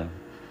are,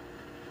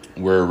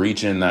 we're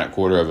reaching that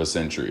quarter of a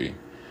century.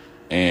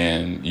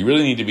 And you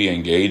really need to be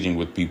engaging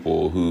with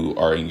people who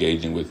are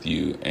engaging with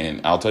you.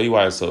 And I'll tell you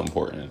why it's so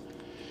important.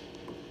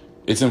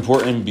 It's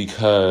important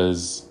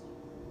because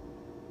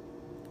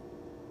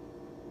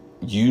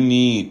you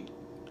need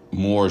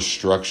more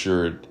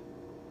structured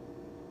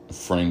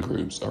friend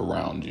groups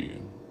around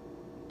you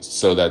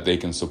so that they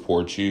can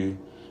support you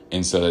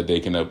and so that they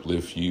can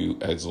uplift you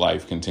as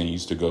life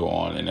continues to go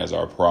on and as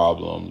our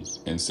problems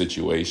and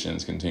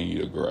situations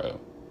continue to grow.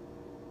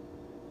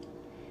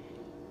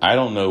 I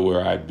don't know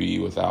where I'd be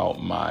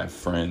without my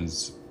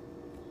friends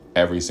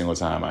every single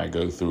time I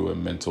go through a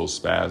mental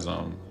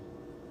spasm,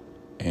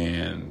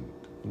 and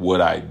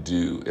what I'd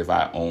do if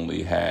I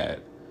only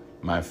had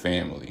my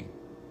family,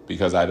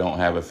 because I don't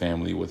have a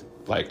family with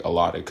like a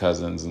lot of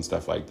cousins and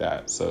stuff like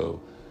that.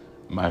 So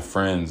my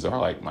friends are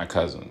like my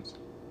cousins.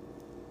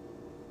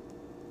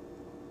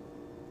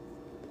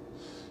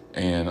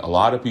 And a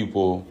lot of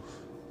people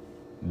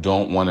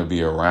don't want to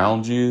be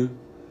around you.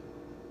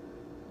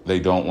 They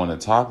don't want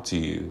to talk to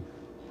you,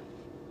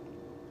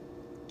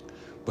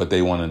 but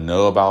they want to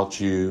know about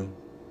you.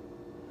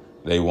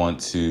 They want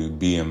to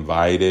be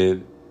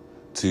invited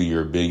to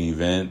your big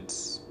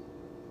events.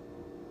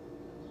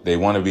 They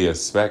want to be a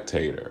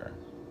spectator.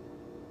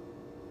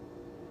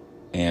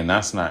 And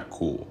that's not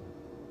cool.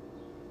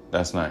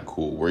 That's not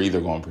cool. We're either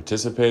going to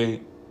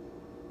participate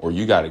or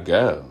you got to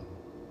go.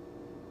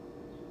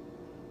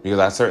 Because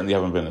I certainly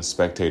haven't been a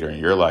spectator in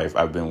your life.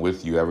 I've been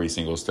with you every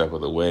single step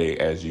of the way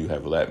as you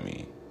have let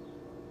me.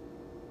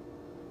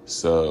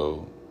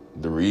 So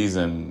the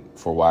reason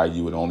for why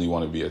you would only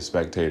want to be a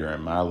spectator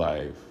in my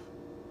life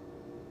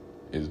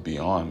is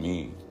beyond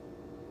me.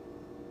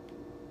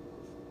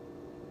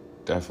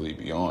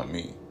 Definitely beyond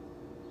me.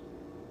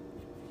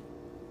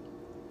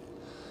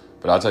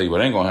 But I'll tell you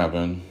what ain't gonna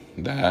happen.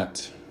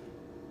 That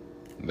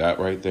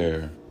right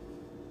there.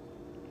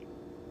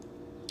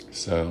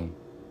 So,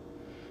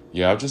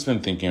 yeah, I've just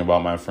been thinking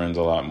about my friends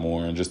a lot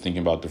more and just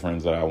thinking about the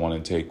friends that I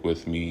want to take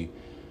with me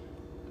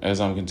as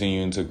I'm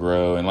continuing to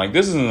grow. And like,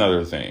 this is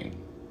another thing.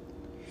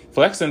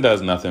 Flexing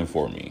does nothing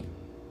for me.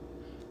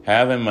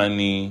 Having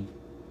money,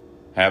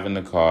 having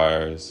the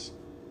cars,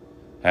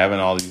 having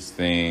all these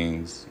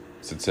things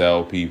to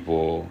tell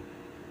people,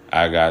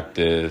 I got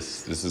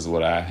this is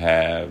what I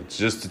have,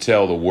 just to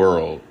tell the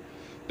world,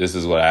 this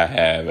is what I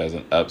have as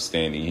an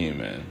upstanding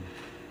human.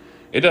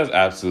 It does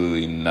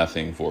absolutely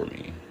nothing for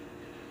me.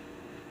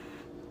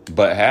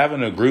 But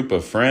having a group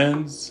of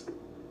friends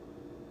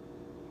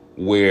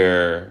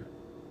where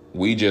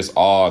we just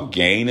all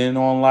gaining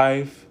on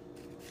life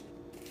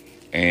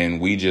and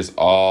we just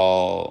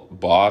all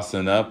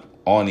bossing up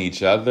on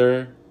each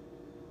other,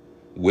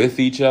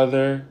 with each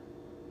other,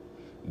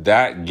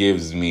 that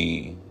gives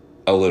me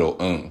a little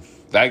oomph.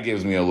 That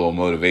gives me a little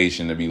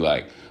motivation to be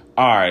like,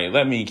 all right,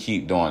 let me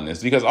keep doing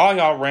this. Because all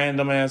y'all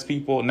random ass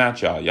people,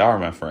 not y'all are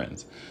my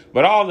friends,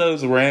 but all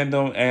those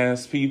random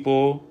ass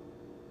people,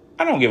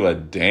 I don't give a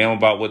damn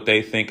about what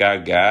they think I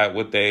got,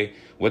 what they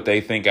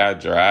think I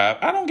drive.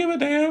 I don't give a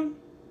damn.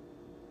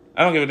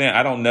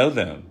 I don't know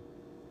them.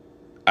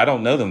 I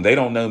don't know them. They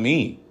don't know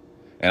me.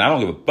 And I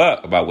don't give a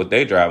fuck about what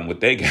they drive and what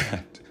they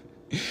got.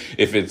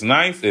 If it's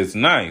nice, it's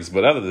nice.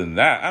 But other than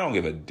that, I don't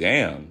give a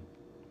damn.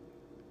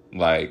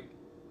 Like,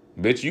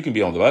 bitch, you can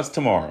be on the bus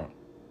tomorrow.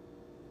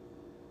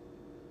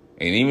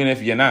 And even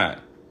if you're not,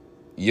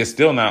 you're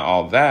still not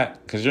all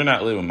that, because you're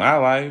not living my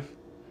life.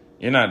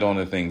 You're not doing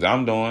the things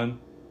I'm doing.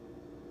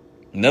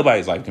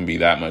 Nobody's life can be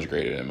that much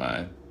greater than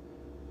mine.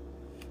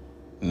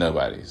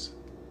 Nobody's.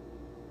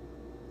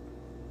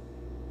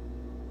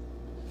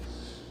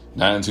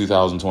 Not in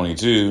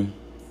 2022.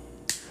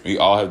 We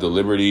all have the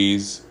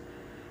liberties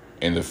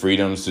and the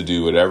freedoms to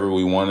do whatever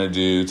we want to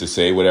do, to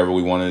say whatever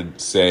we want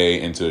to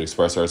say, and to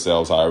express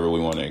ourselves however we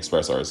want to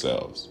express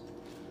ourselves.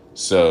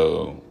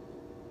 So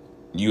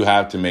you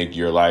have to make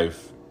your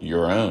life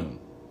your own.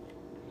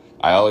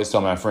 I always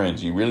tell my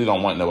friends, you really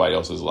don't want nobody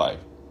else's life.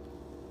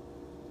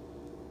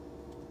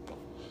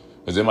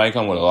 Because it might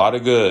come with a lot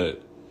of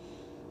good,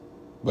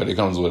 but it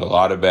comes with a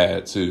lot of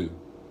bad too.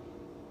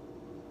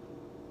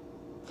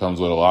 It comes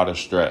with a lot of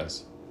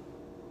stress.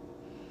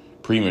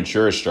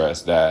 Premature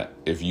stress that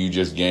if you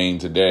just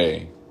gained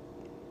today,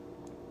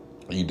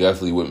 you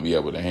definitely wouldn't be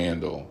able to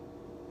handle.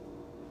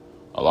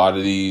 A lot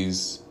of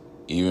these,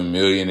 even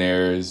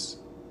millionaires,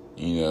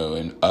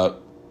 and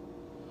up,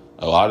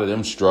 a lot of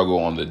them struggle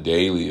on the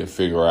daily to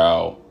figure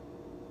out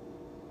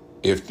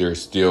if they're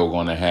still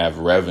going to have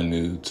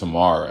revenue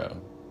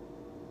tomorrow.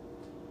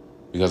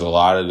 Because a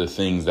lot of the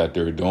things that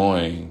they're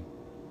doing,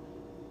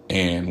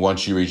 and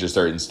once you reach a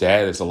certain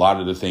status, a lot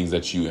of the things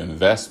that you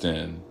invest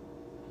in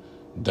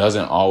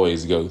doesn't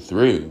always go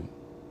through.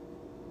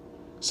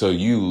 So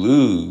you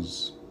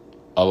lose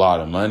a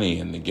lot of money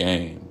in the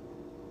game.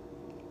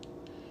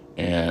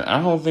 And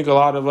I don't think a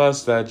lot of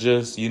us that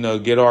just,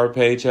 get our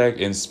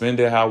paycheck and spend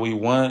it how we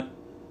want,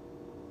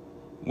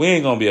 we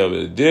ain't going to be able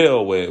to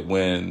deal with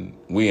when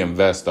we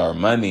invest our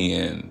money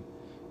and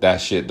that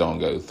shit don't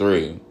go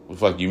through. What the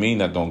fuck you mean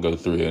that don't go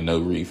through and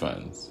no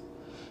refunds?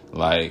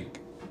 Like,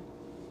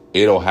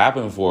 it'll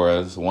happen for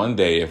us one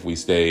day if we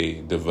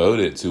stay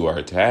devoted to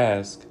our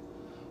task,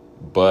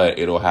 but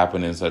it'll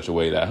happen in such a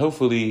way that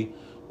hopefully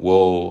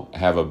we'll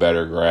have a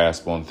better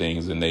grasp on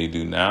things than they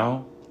do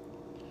now.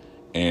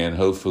 And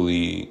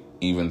hopefully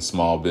even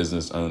small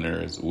business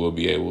owners will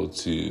be able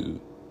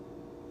to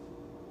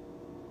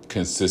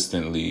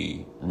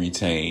consistently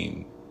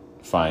retain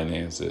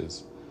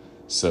finances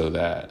so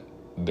that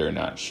they're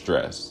not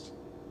stressed.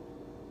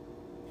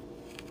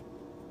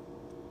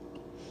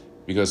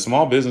 Because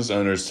small business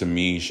owners, to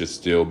me, should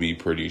still be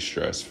pretty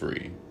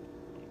stress-free.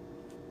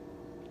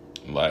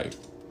 Like,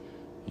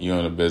 you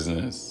own a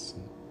business,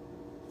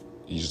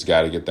 you just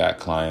got to get that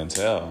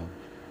clientele.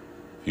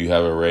 If you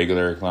have a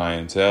regular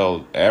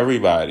clientele, every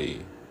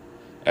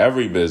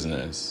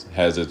business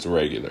has its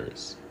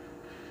regulars.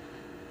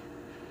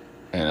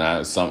 And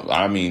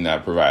I mean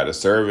that provide a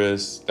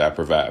service, that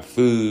provide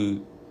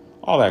food,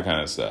 all that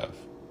kind of stuff.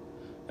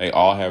 They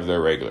all have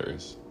their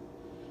regulars.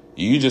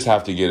 You just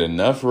have to get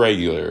enough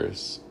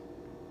regulars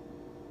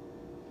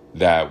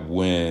that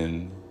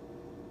when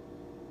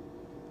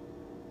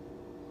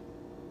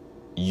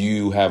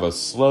you have a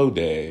slow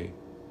day,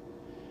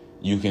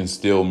 you can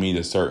still meet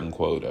a certain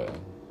quota.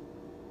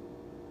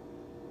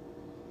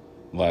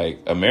 Like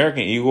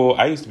American Eagle,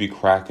 I used to be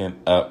cracking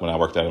up when I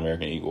worked at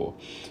American Eagle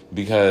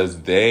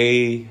because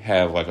they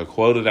have like a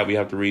quota that we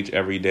have to reach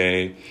every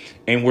day.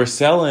 And we're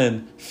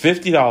selling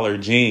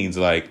 $50 jeans.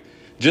 Like,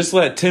 just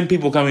let 10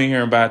 people come in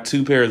here and buy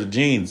 2 pairs of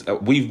jeans.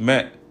 We've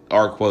met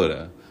our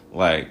quota.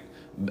 Like,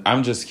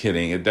 I'm just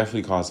kidding. It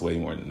definitely costs way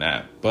more than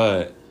that.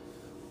 But,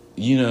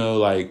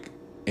 like,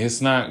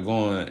 it's not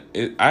going.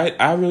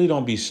 I really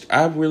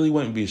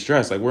wouldn't be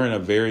stressed. Like, we're in a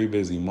very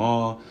busy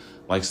mall.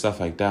 Like, stuff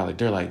like that. Like,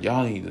 they're like,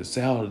 y'all need to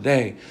sell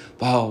today.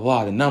 Blah, blah,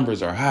 blah. The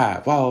numbers are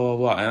high. Blah, blah,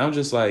 blah. And I'm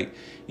just like,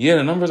 yeah,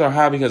 the numbers are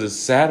high because it's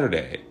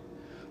Saturday.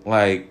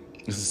 Like,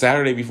 it's a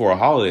Saturday before a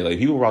holiday. Like,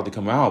 people are about to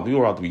come out.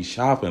 People are about to be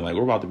shopping. Like,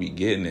 we're about to be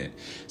getting it.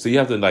 So you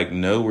have to, like,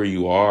 know where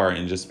you are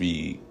and just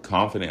be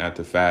confident at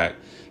the fact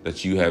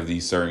that you have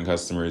these certain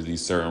customers,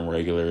 these certain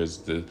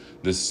regulars,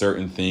 this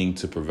certain thing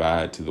to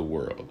provide to the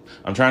world.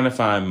 I'm trying to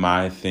find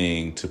my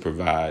thing to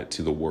provide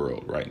to the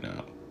world right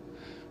now.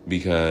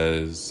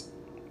 Because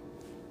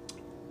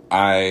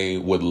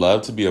I would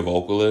love to be a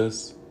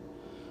vocalist,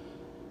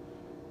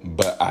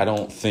 but I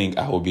don't think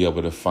I will be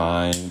able to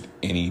find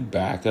any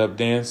backup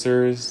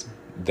dancers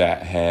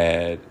that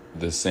had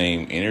the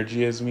same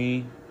energy as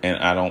me, and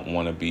I don't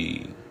want to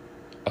be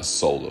a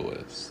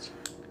soloist.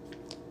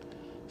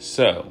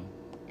 So,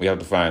 we have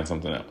to find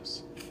something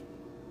else.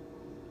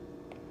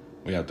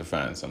 Which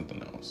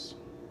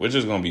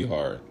is going to be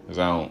hard, because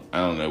I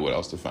don't know what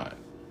else to find.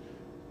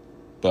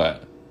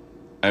 But,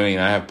 I mean,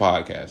 I have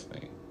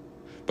podcasting.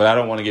 But I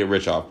don't want to get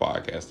rich off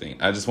podcasting.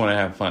 I just want to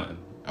have fun.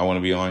 I want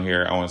to be on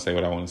here. I want to say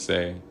what I want to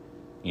say.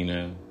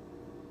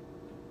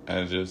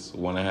 I just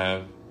want to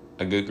have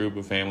a good group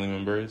of family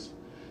members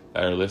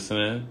that are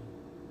listening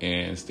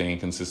and staying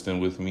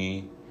consistent with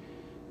me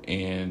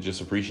and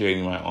just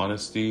appreciating my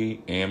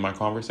honesty and my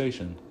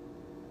conversation.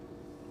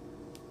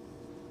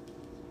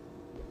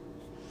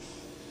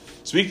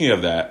 speaking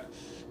of that,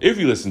 if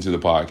you listen to the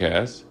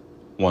podcast,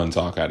 One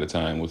Talk at a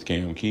Time with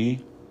Cam Key,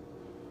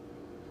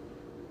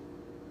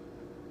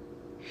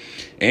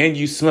 and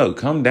you smoke,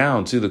 come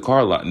down to the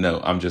car lot. No,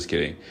 I'm just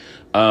kidding.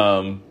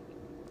 If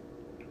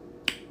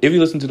you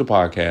listen to the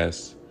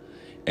podcast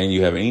and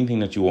you have anything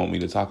that you want me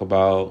to talk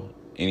about,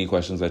 any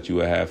questions that you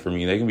would have for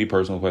me, they can be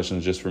personal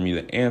questions just for me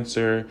to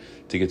answer,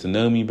 to get to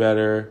know me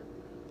better.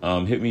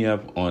 Hit me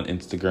up on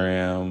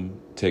Instagram,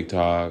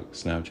 TikTok,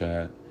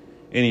 Snapchat,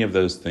 any of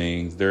those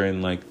things. They're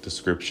in like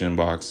description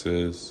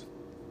boxes.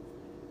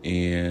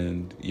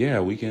 And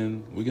yeah, we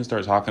can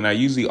start talking. I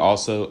usually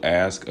also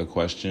ask a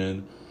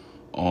question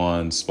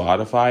on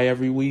Spotify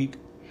every week.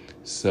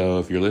 So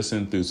if you're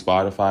listening through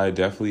Spotify,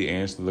 definitely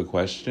answer the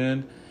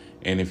question.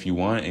 And if you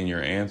want in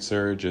your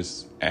answer,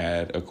 just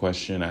add a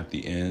question at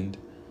the end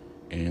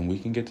and we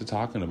can get to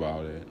talking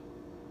about it.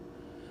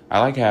 I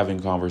like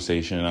having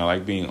conversation. I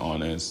like being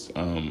honest.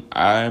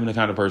 I am the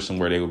kind of person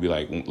where they would be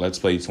like, let's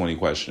play 20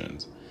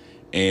 questions.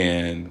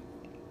 And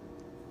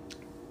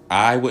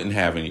I wouldn't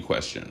have any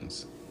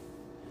questions.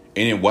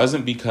 And it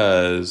wasn't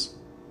because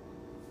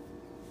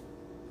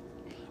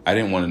I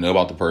didn't want to know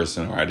about the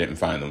person or I didn't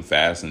find them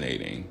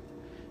fascinating.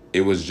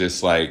 It was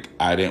just like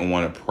I didn't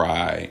want to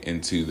pry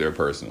into their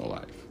personal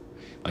life.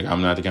 Like,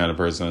 I'm not the kind of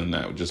person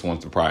that just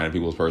wants to pry into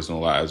people's personal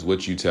lives.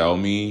 What you tell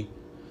me,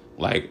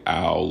 like,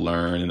 I'll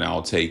learn and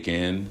I'll take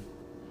in.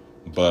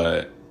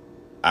 But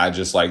I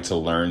just like to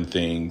learn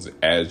things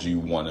as you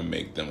want to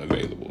make them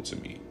available to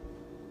me.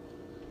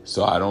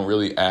 So I don't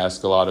really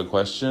ask a lot of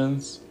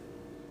questions.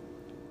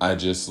 I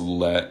just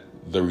let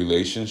the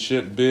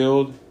relationship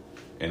build.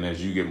 And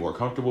as you get more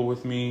comfortable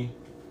with me,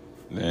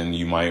 then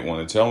you might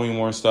want to tell me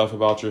more stuff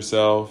about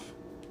yourself.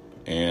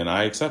 And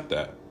I accept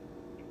that.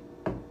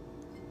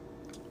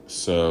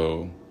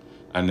 So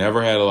I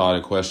never had a lot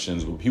of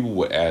questions, but people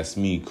would ask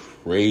me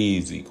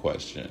crazy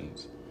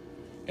questions.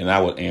 And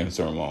I would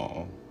answer them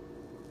all.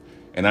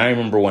 And I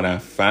remember when I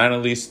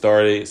finally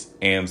started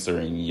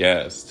answering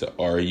yes to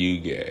 "Are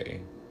you gay?"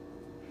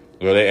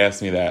 Well, they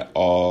asked me that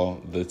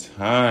all the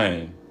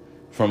time.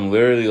 From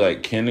literally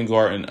like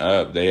kindergarten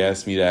up, they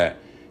asked me that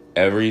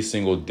every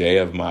single day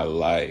of my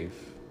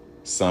life.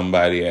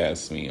 Somebody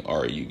asked me,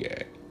 "Are you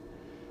gay?"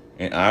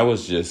 And I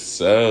was just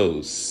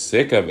so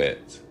sick of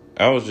it.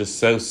 One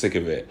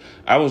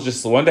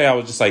day I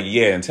was just like,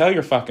 yeah, and tell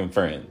your fucking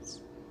friends.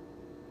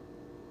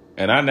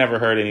 And I never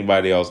heard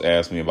anybody else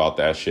ask me about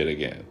that shit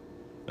again.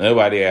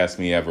 Nobody asked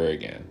me ever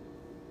again.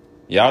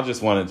 Y'all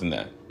just wanted to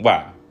know.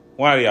 Why?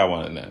 Why do y'all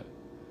want to know?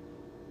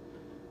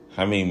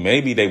 I mean,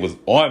 maybe they was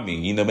on me.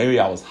 You know, maybe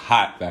I was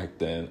hot back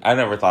then. I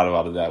never thought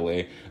about it that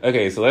way.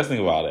 Okay, so let's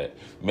think about it.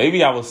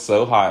 Maybe I was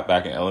so hot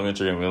back in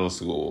elementary and middle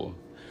school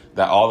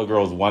that all the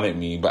girls wanted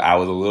me, but I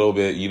was a little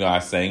bit, I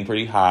sang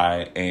pretty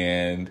high,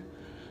 and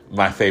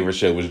my favorite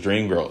show was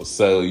Dreamgirls.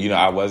 So,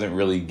 I wasn't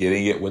really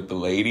getting it with the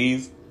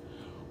ladies,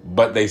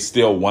 but they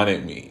still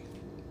wanted me.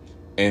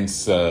 And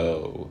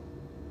so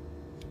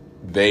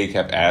they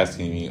kept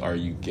asking me, "Are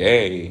you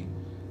gay?"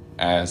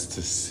 as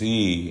to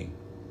see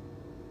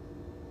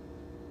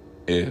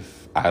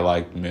if I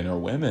liked men or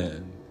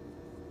women.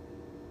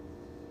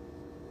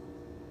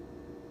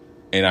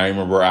 And I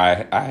remember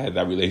I had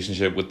that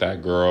relationship with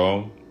that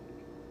girl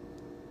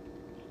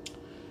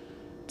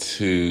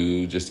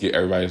to just get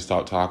everybody to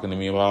stop talking to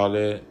me about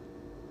it.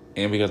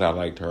 And because I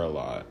liked her a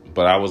lot.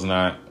 But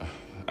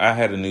I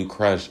had a new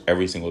crush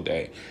every single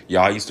day.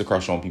 Y'all, I used to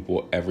crush on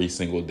people every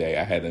single day.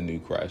 I had a new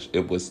crush.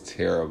 It was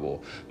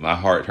terrible. My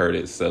heart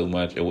hurted so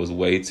much. It was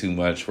way too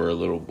much for a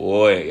little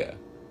boy.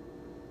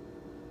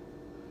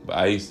 But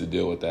I used to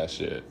deal with that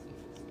shit.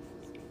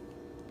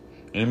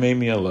 And it made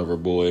me a lover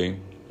boy.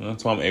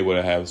 That's why I'm able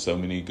to have so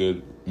many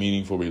good,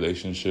 meaningful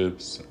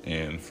relationships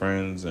and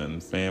friends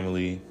and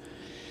family.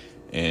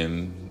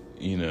 And,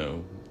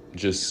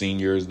 just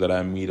seniors that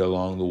I meet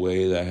along the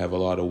way that have a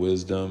lot of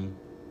wisdom.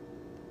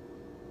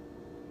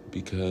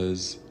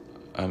 Because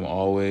I'm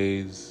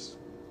always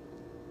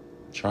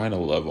trying to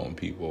love on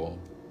people.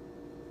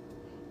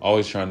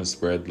 Always trying to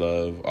spread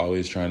love.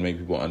 Always trying to make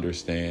people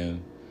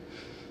understand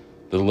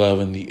the love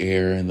in the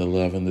air and the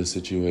love in the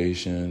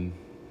situation.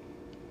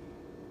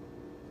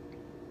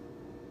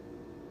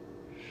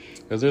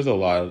 Because there's a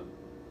lot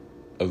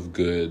of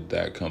good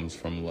that comes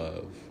from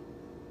love.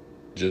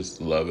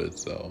 Just love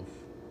itself.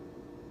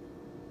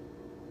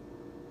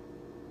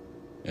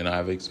 And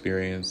I've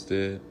experienced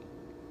it.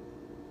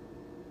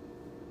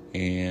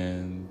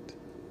 And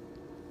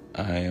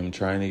I am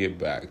trying to get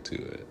back to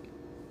it.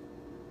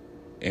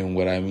 And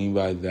what I mean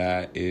by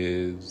that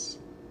is,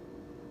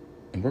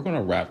 and we're going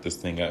to wrap this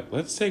thing up.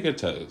 Let's take a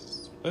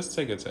toast. This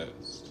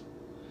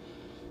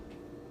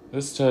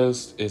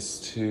toast is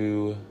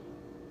to,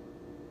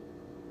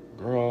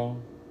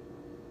 girl,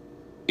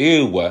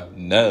 ew,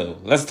 no.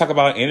 Let's talk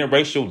about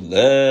interracial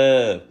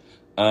love.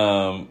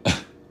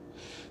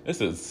 This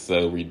is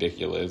so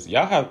ridiculous.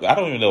 I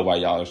don't even know why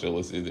y'all are still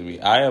listening to me.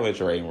 I am a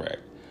train wreck.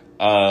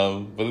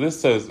 But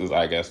this toast is,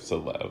 I guess, to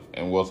love.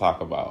 And we'll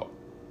talk about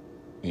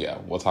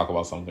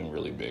something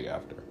really big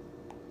after.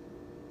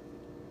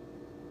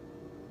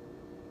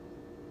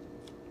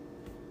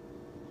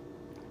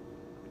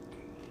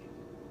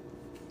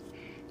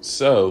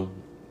 So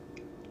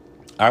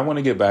I want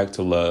to get back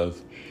to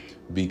love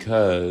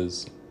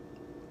because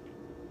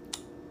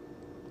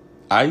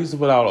I used to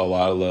put out a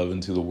lot of love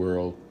into the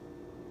world,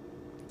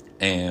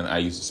 and I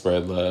used to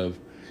spread love,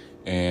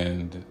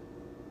 and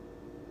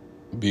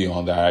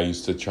beyond that, I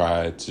used to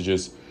try to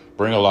just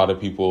bring a lot of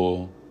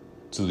people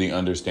to the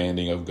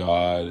understanding of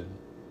God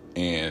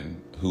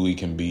and who He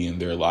can be in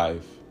their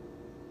life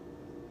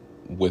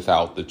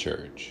without the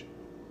church.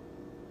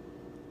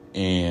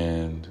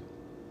 And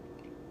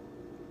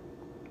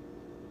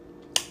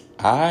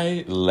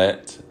I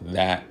let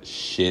that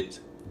shit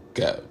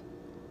go.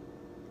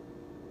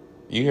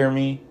 You hear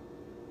me?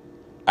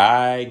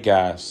 I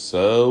got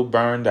so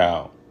burned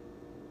out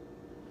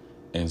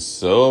and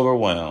so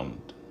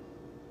overwhelmed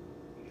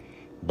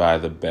by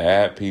the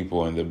bad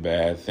people and the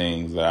bad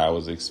things that I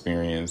was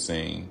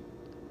experiencing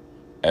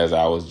as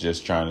I was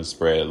just trying to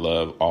spread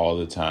love all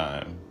the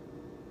time,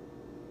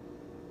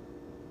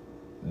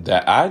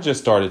 that I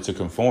just started to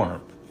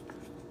conform.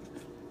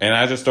 And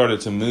I just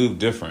started to move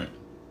different.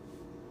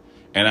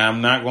 And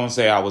I'm not going to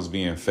say I was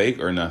being fake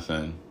or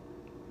nothing,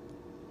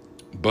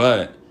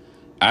 but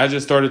I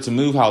just started to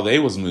move how they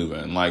was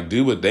moving. Like,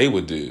 do what they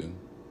would do.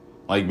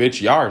 Like,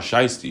 bitch, y'all are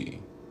shiesty.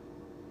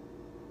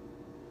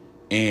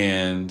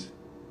 And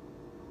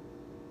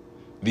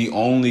the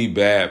only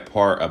bad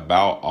part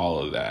about all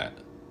of that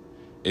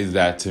is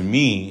that, to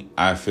me,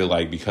 I feel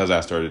like because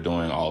I started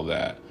doing all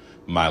that,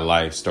 my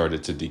life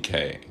started to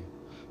decay.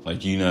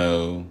 Like, you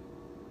know,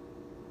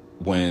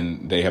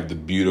 when they have the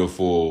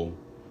beautiful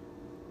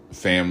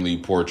family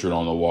portrait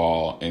on the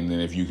wall, and then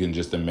if you can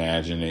just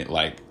imagine it,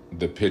 like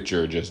the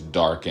picture just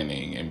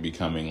darkening and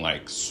becoming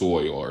like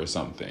soil or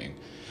something.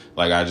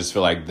 Like, I just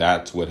feel like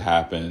that's what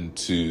happened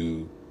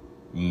to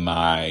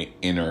my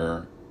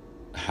inner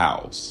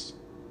house.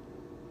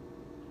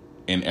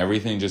 And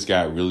everything just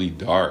got really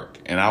dark.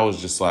 And I was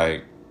just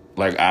like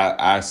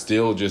I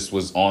still just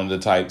was on the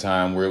type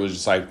time where it was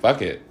just like,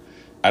 fuck it.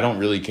 I don't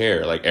really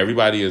care. Like,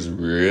 everybody is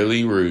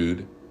really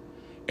rude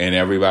and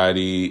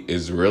everybody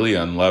is really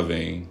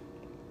unloving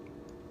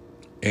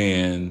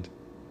and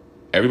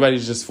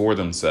everybody's just for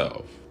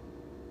themselves.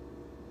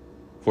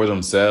 For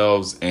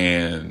themselves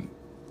and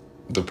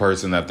the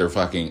person that they're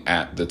fucking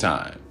at the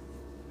time.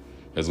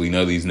 Because we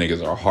know these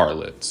niggas are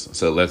harlots.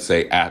 So let's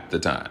say at the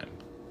time.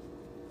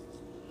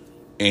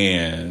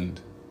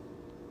 And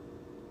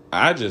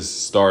I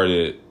just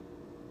started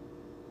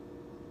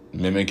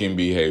mimicking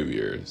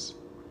behaviors.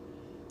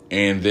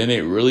 And then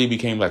it really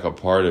became like a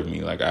part of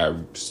me. Like, I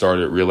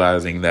started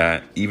realizing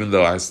that even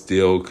though I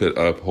still could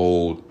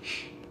uphold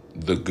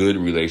the good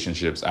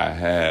relationships I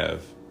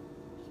have,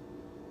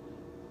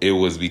 it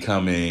was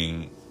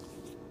becoming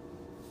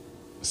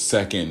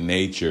second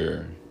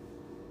nature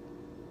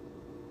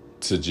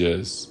to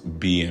just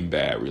be in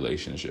bad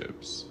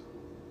relationships.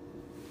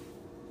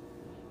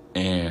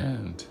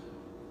 And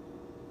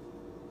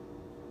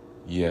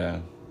yeah,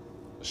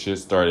 shit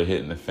started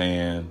hitting the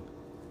fan.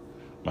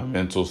 My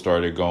mental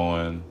started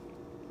going.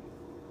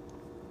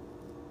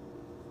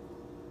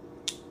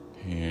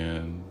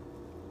 And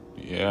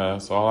yeah,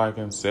 that's all I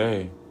can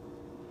say.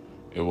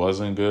 It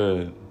wasn't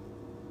good.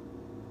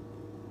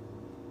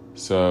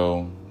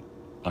 So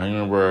I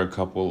remember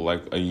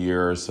a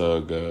year or so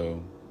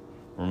ago,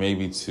 or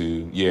maybe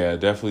 2. Yeah,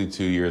 definitely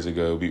 2 years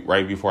ago,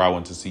 right before I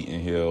went to Seton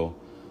Hill,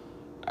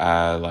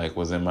 I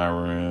was in my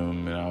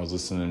room and I was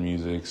listening to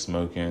music,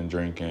 smoking,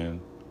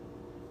 drinking,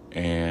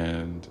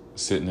 and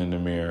sitting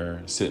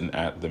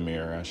at the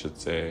mirror, I should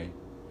say.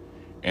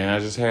 And I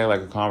just had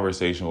a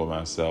conversation with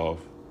myself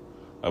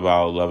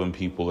about loving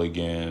people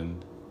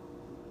again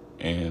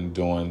and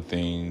doing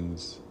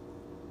things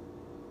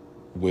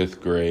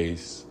with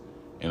grace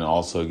and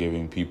also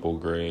giving people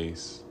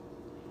grace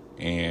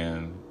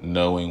and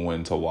knowing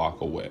when to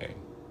walk away.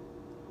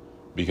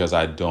 Because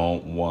I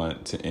don't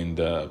want to end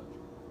up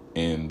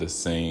in the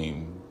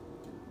same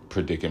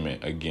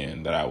predicament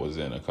again that I was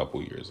in a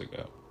couple years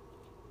ago.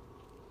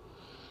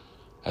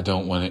 I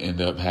don't want to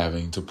end up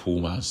having to pull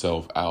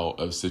myself out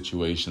of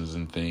situations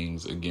and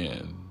things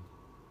again.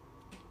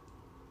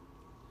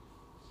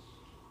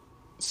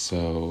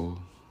 So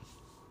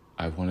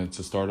I wanted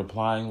to start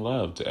applying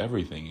love to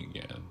everything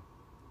again.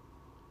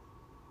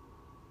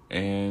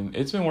 And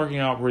it's been working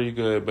out pretty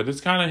good, but it's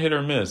kind of hit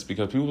or miss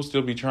because people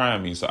still be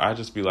trying me. So I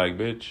just be like,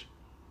 bitch,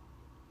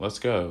 let's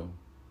go.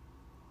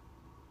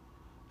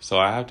 So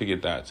I have to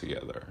get that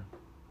together.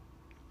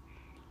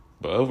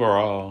 But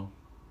overall,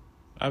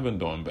 I've been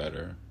doing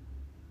better.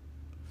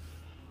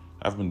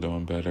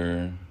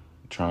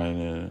 Trying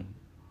to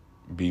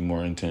be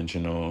more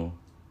intentional,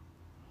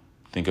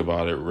 think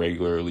about it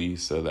regularly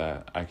so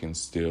that I can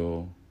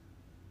still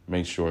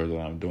make sure that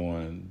I'm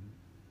doing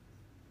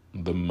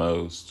the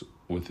most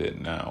with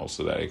it now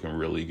so that it can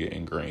really get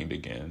ingrained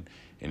again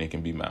and it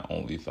can be my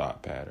only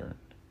thought pattern.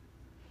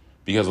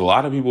 Because a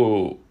lot of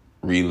people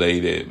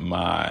related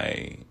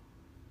my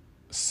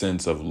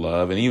sense of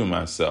love, and even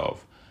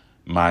myself,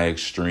 my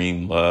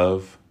extreme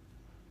love,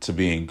 to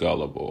being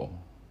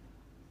gullible.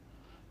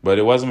 But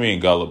it wasn't being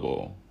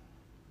gullible.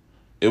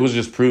 it was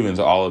just proven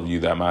to all of you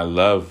that my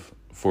love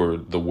for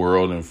the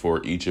world and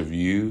for each of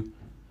you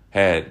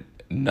had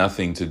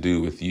nothing to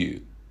do with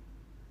you.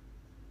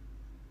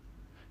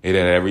 It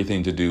had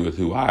everything to do with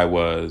who I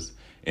was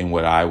and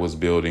what I was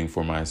building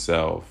for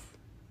myself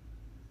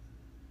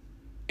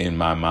in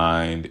my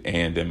mind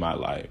and in my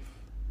life.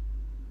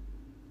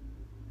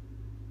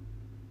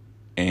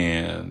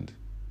 And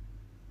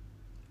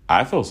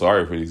I feel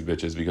sorry for these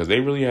bitches because they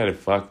really had it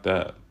fucked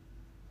up.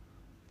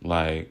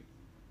 Like,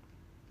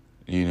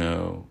 you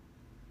know,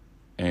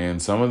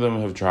 and some of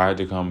them have tried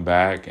to come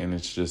back, and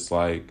it's just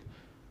like,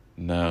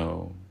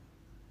 no,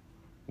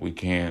 we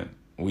can't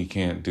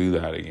do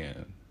that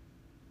again.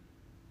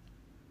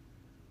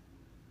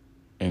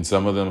 And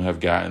some of them have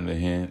gotten the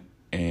hint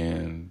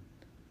and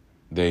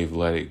they've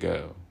let it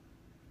go.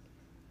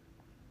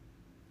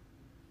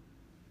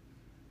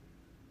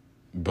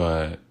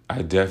 But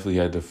I definitely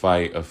had to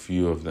fight a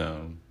few of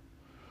them.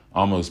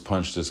 Almost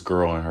punched this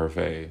girl in her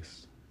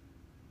face.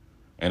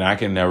 And I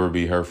can never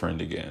be her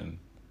friend again.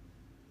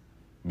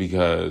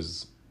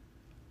 Because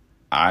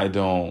I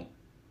don't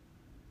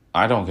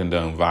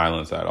condone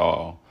violence at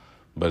all.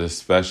 But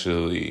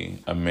especially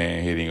a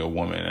man hitting a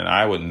woman. And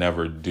I would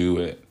never do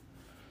it.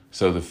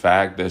 So the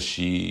fact that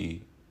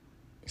she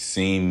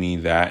seen me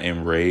that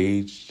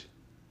enraged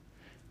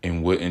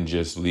and wouldn't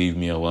just leave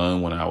me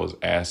alone when I was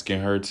asking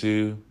her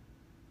to,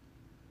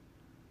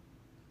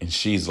 and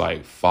she's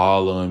like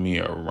following me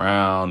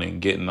around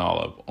and getting all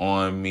up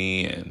on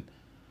me, and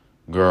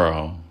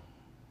girl,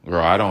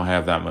 I don't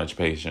have that much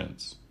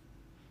patience.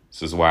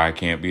 This is why I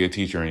can't be a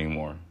teacher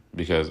anymore,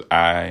 because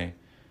I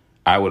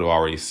would have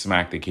already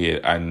smacked the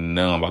kid. I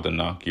know I'm about to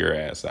knock your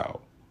ass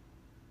out.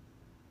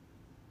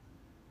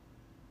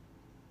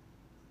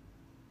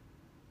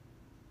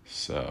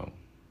 So,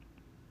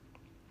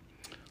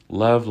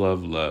 love.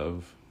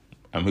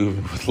 I'm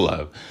moving with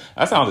love.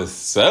 That sounded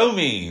so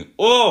mean.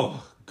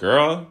 Oh,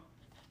 girl.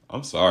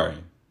 I'm sorry.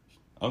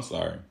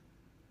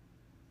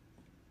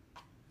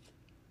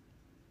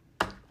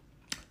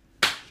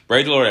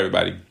 Praise the Lord,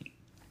 everybody.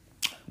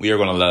 We are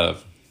going to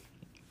love.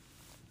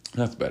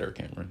 That's better,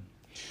 Cameron.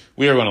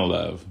 We are going to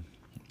love.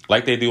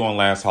 Like they do on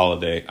Last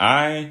Holiday.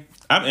 I'm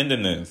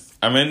ending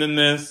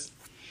this.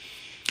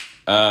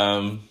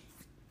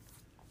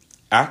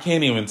 I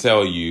can't even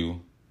tell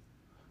you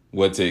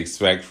what to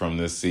expect from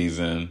this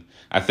season.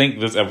 I think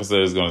this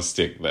episode is going to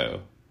stick,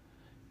 though.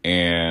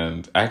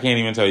 And I can't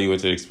even tell you what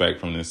to expect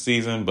from this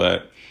season,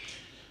 but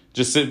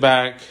just sit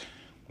back,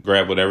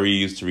 grab whatever you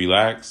use to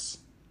relax,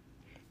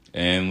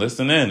 and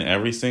listen in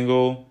every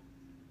single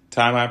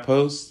time I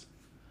post,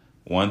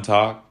 one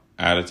talk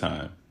at a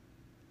time.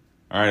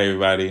 All right,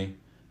 everybody.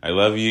 I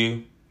love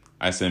you.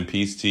 I send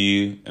peace to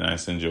you, and I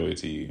send joy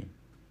to you.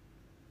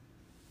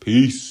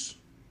 Peace.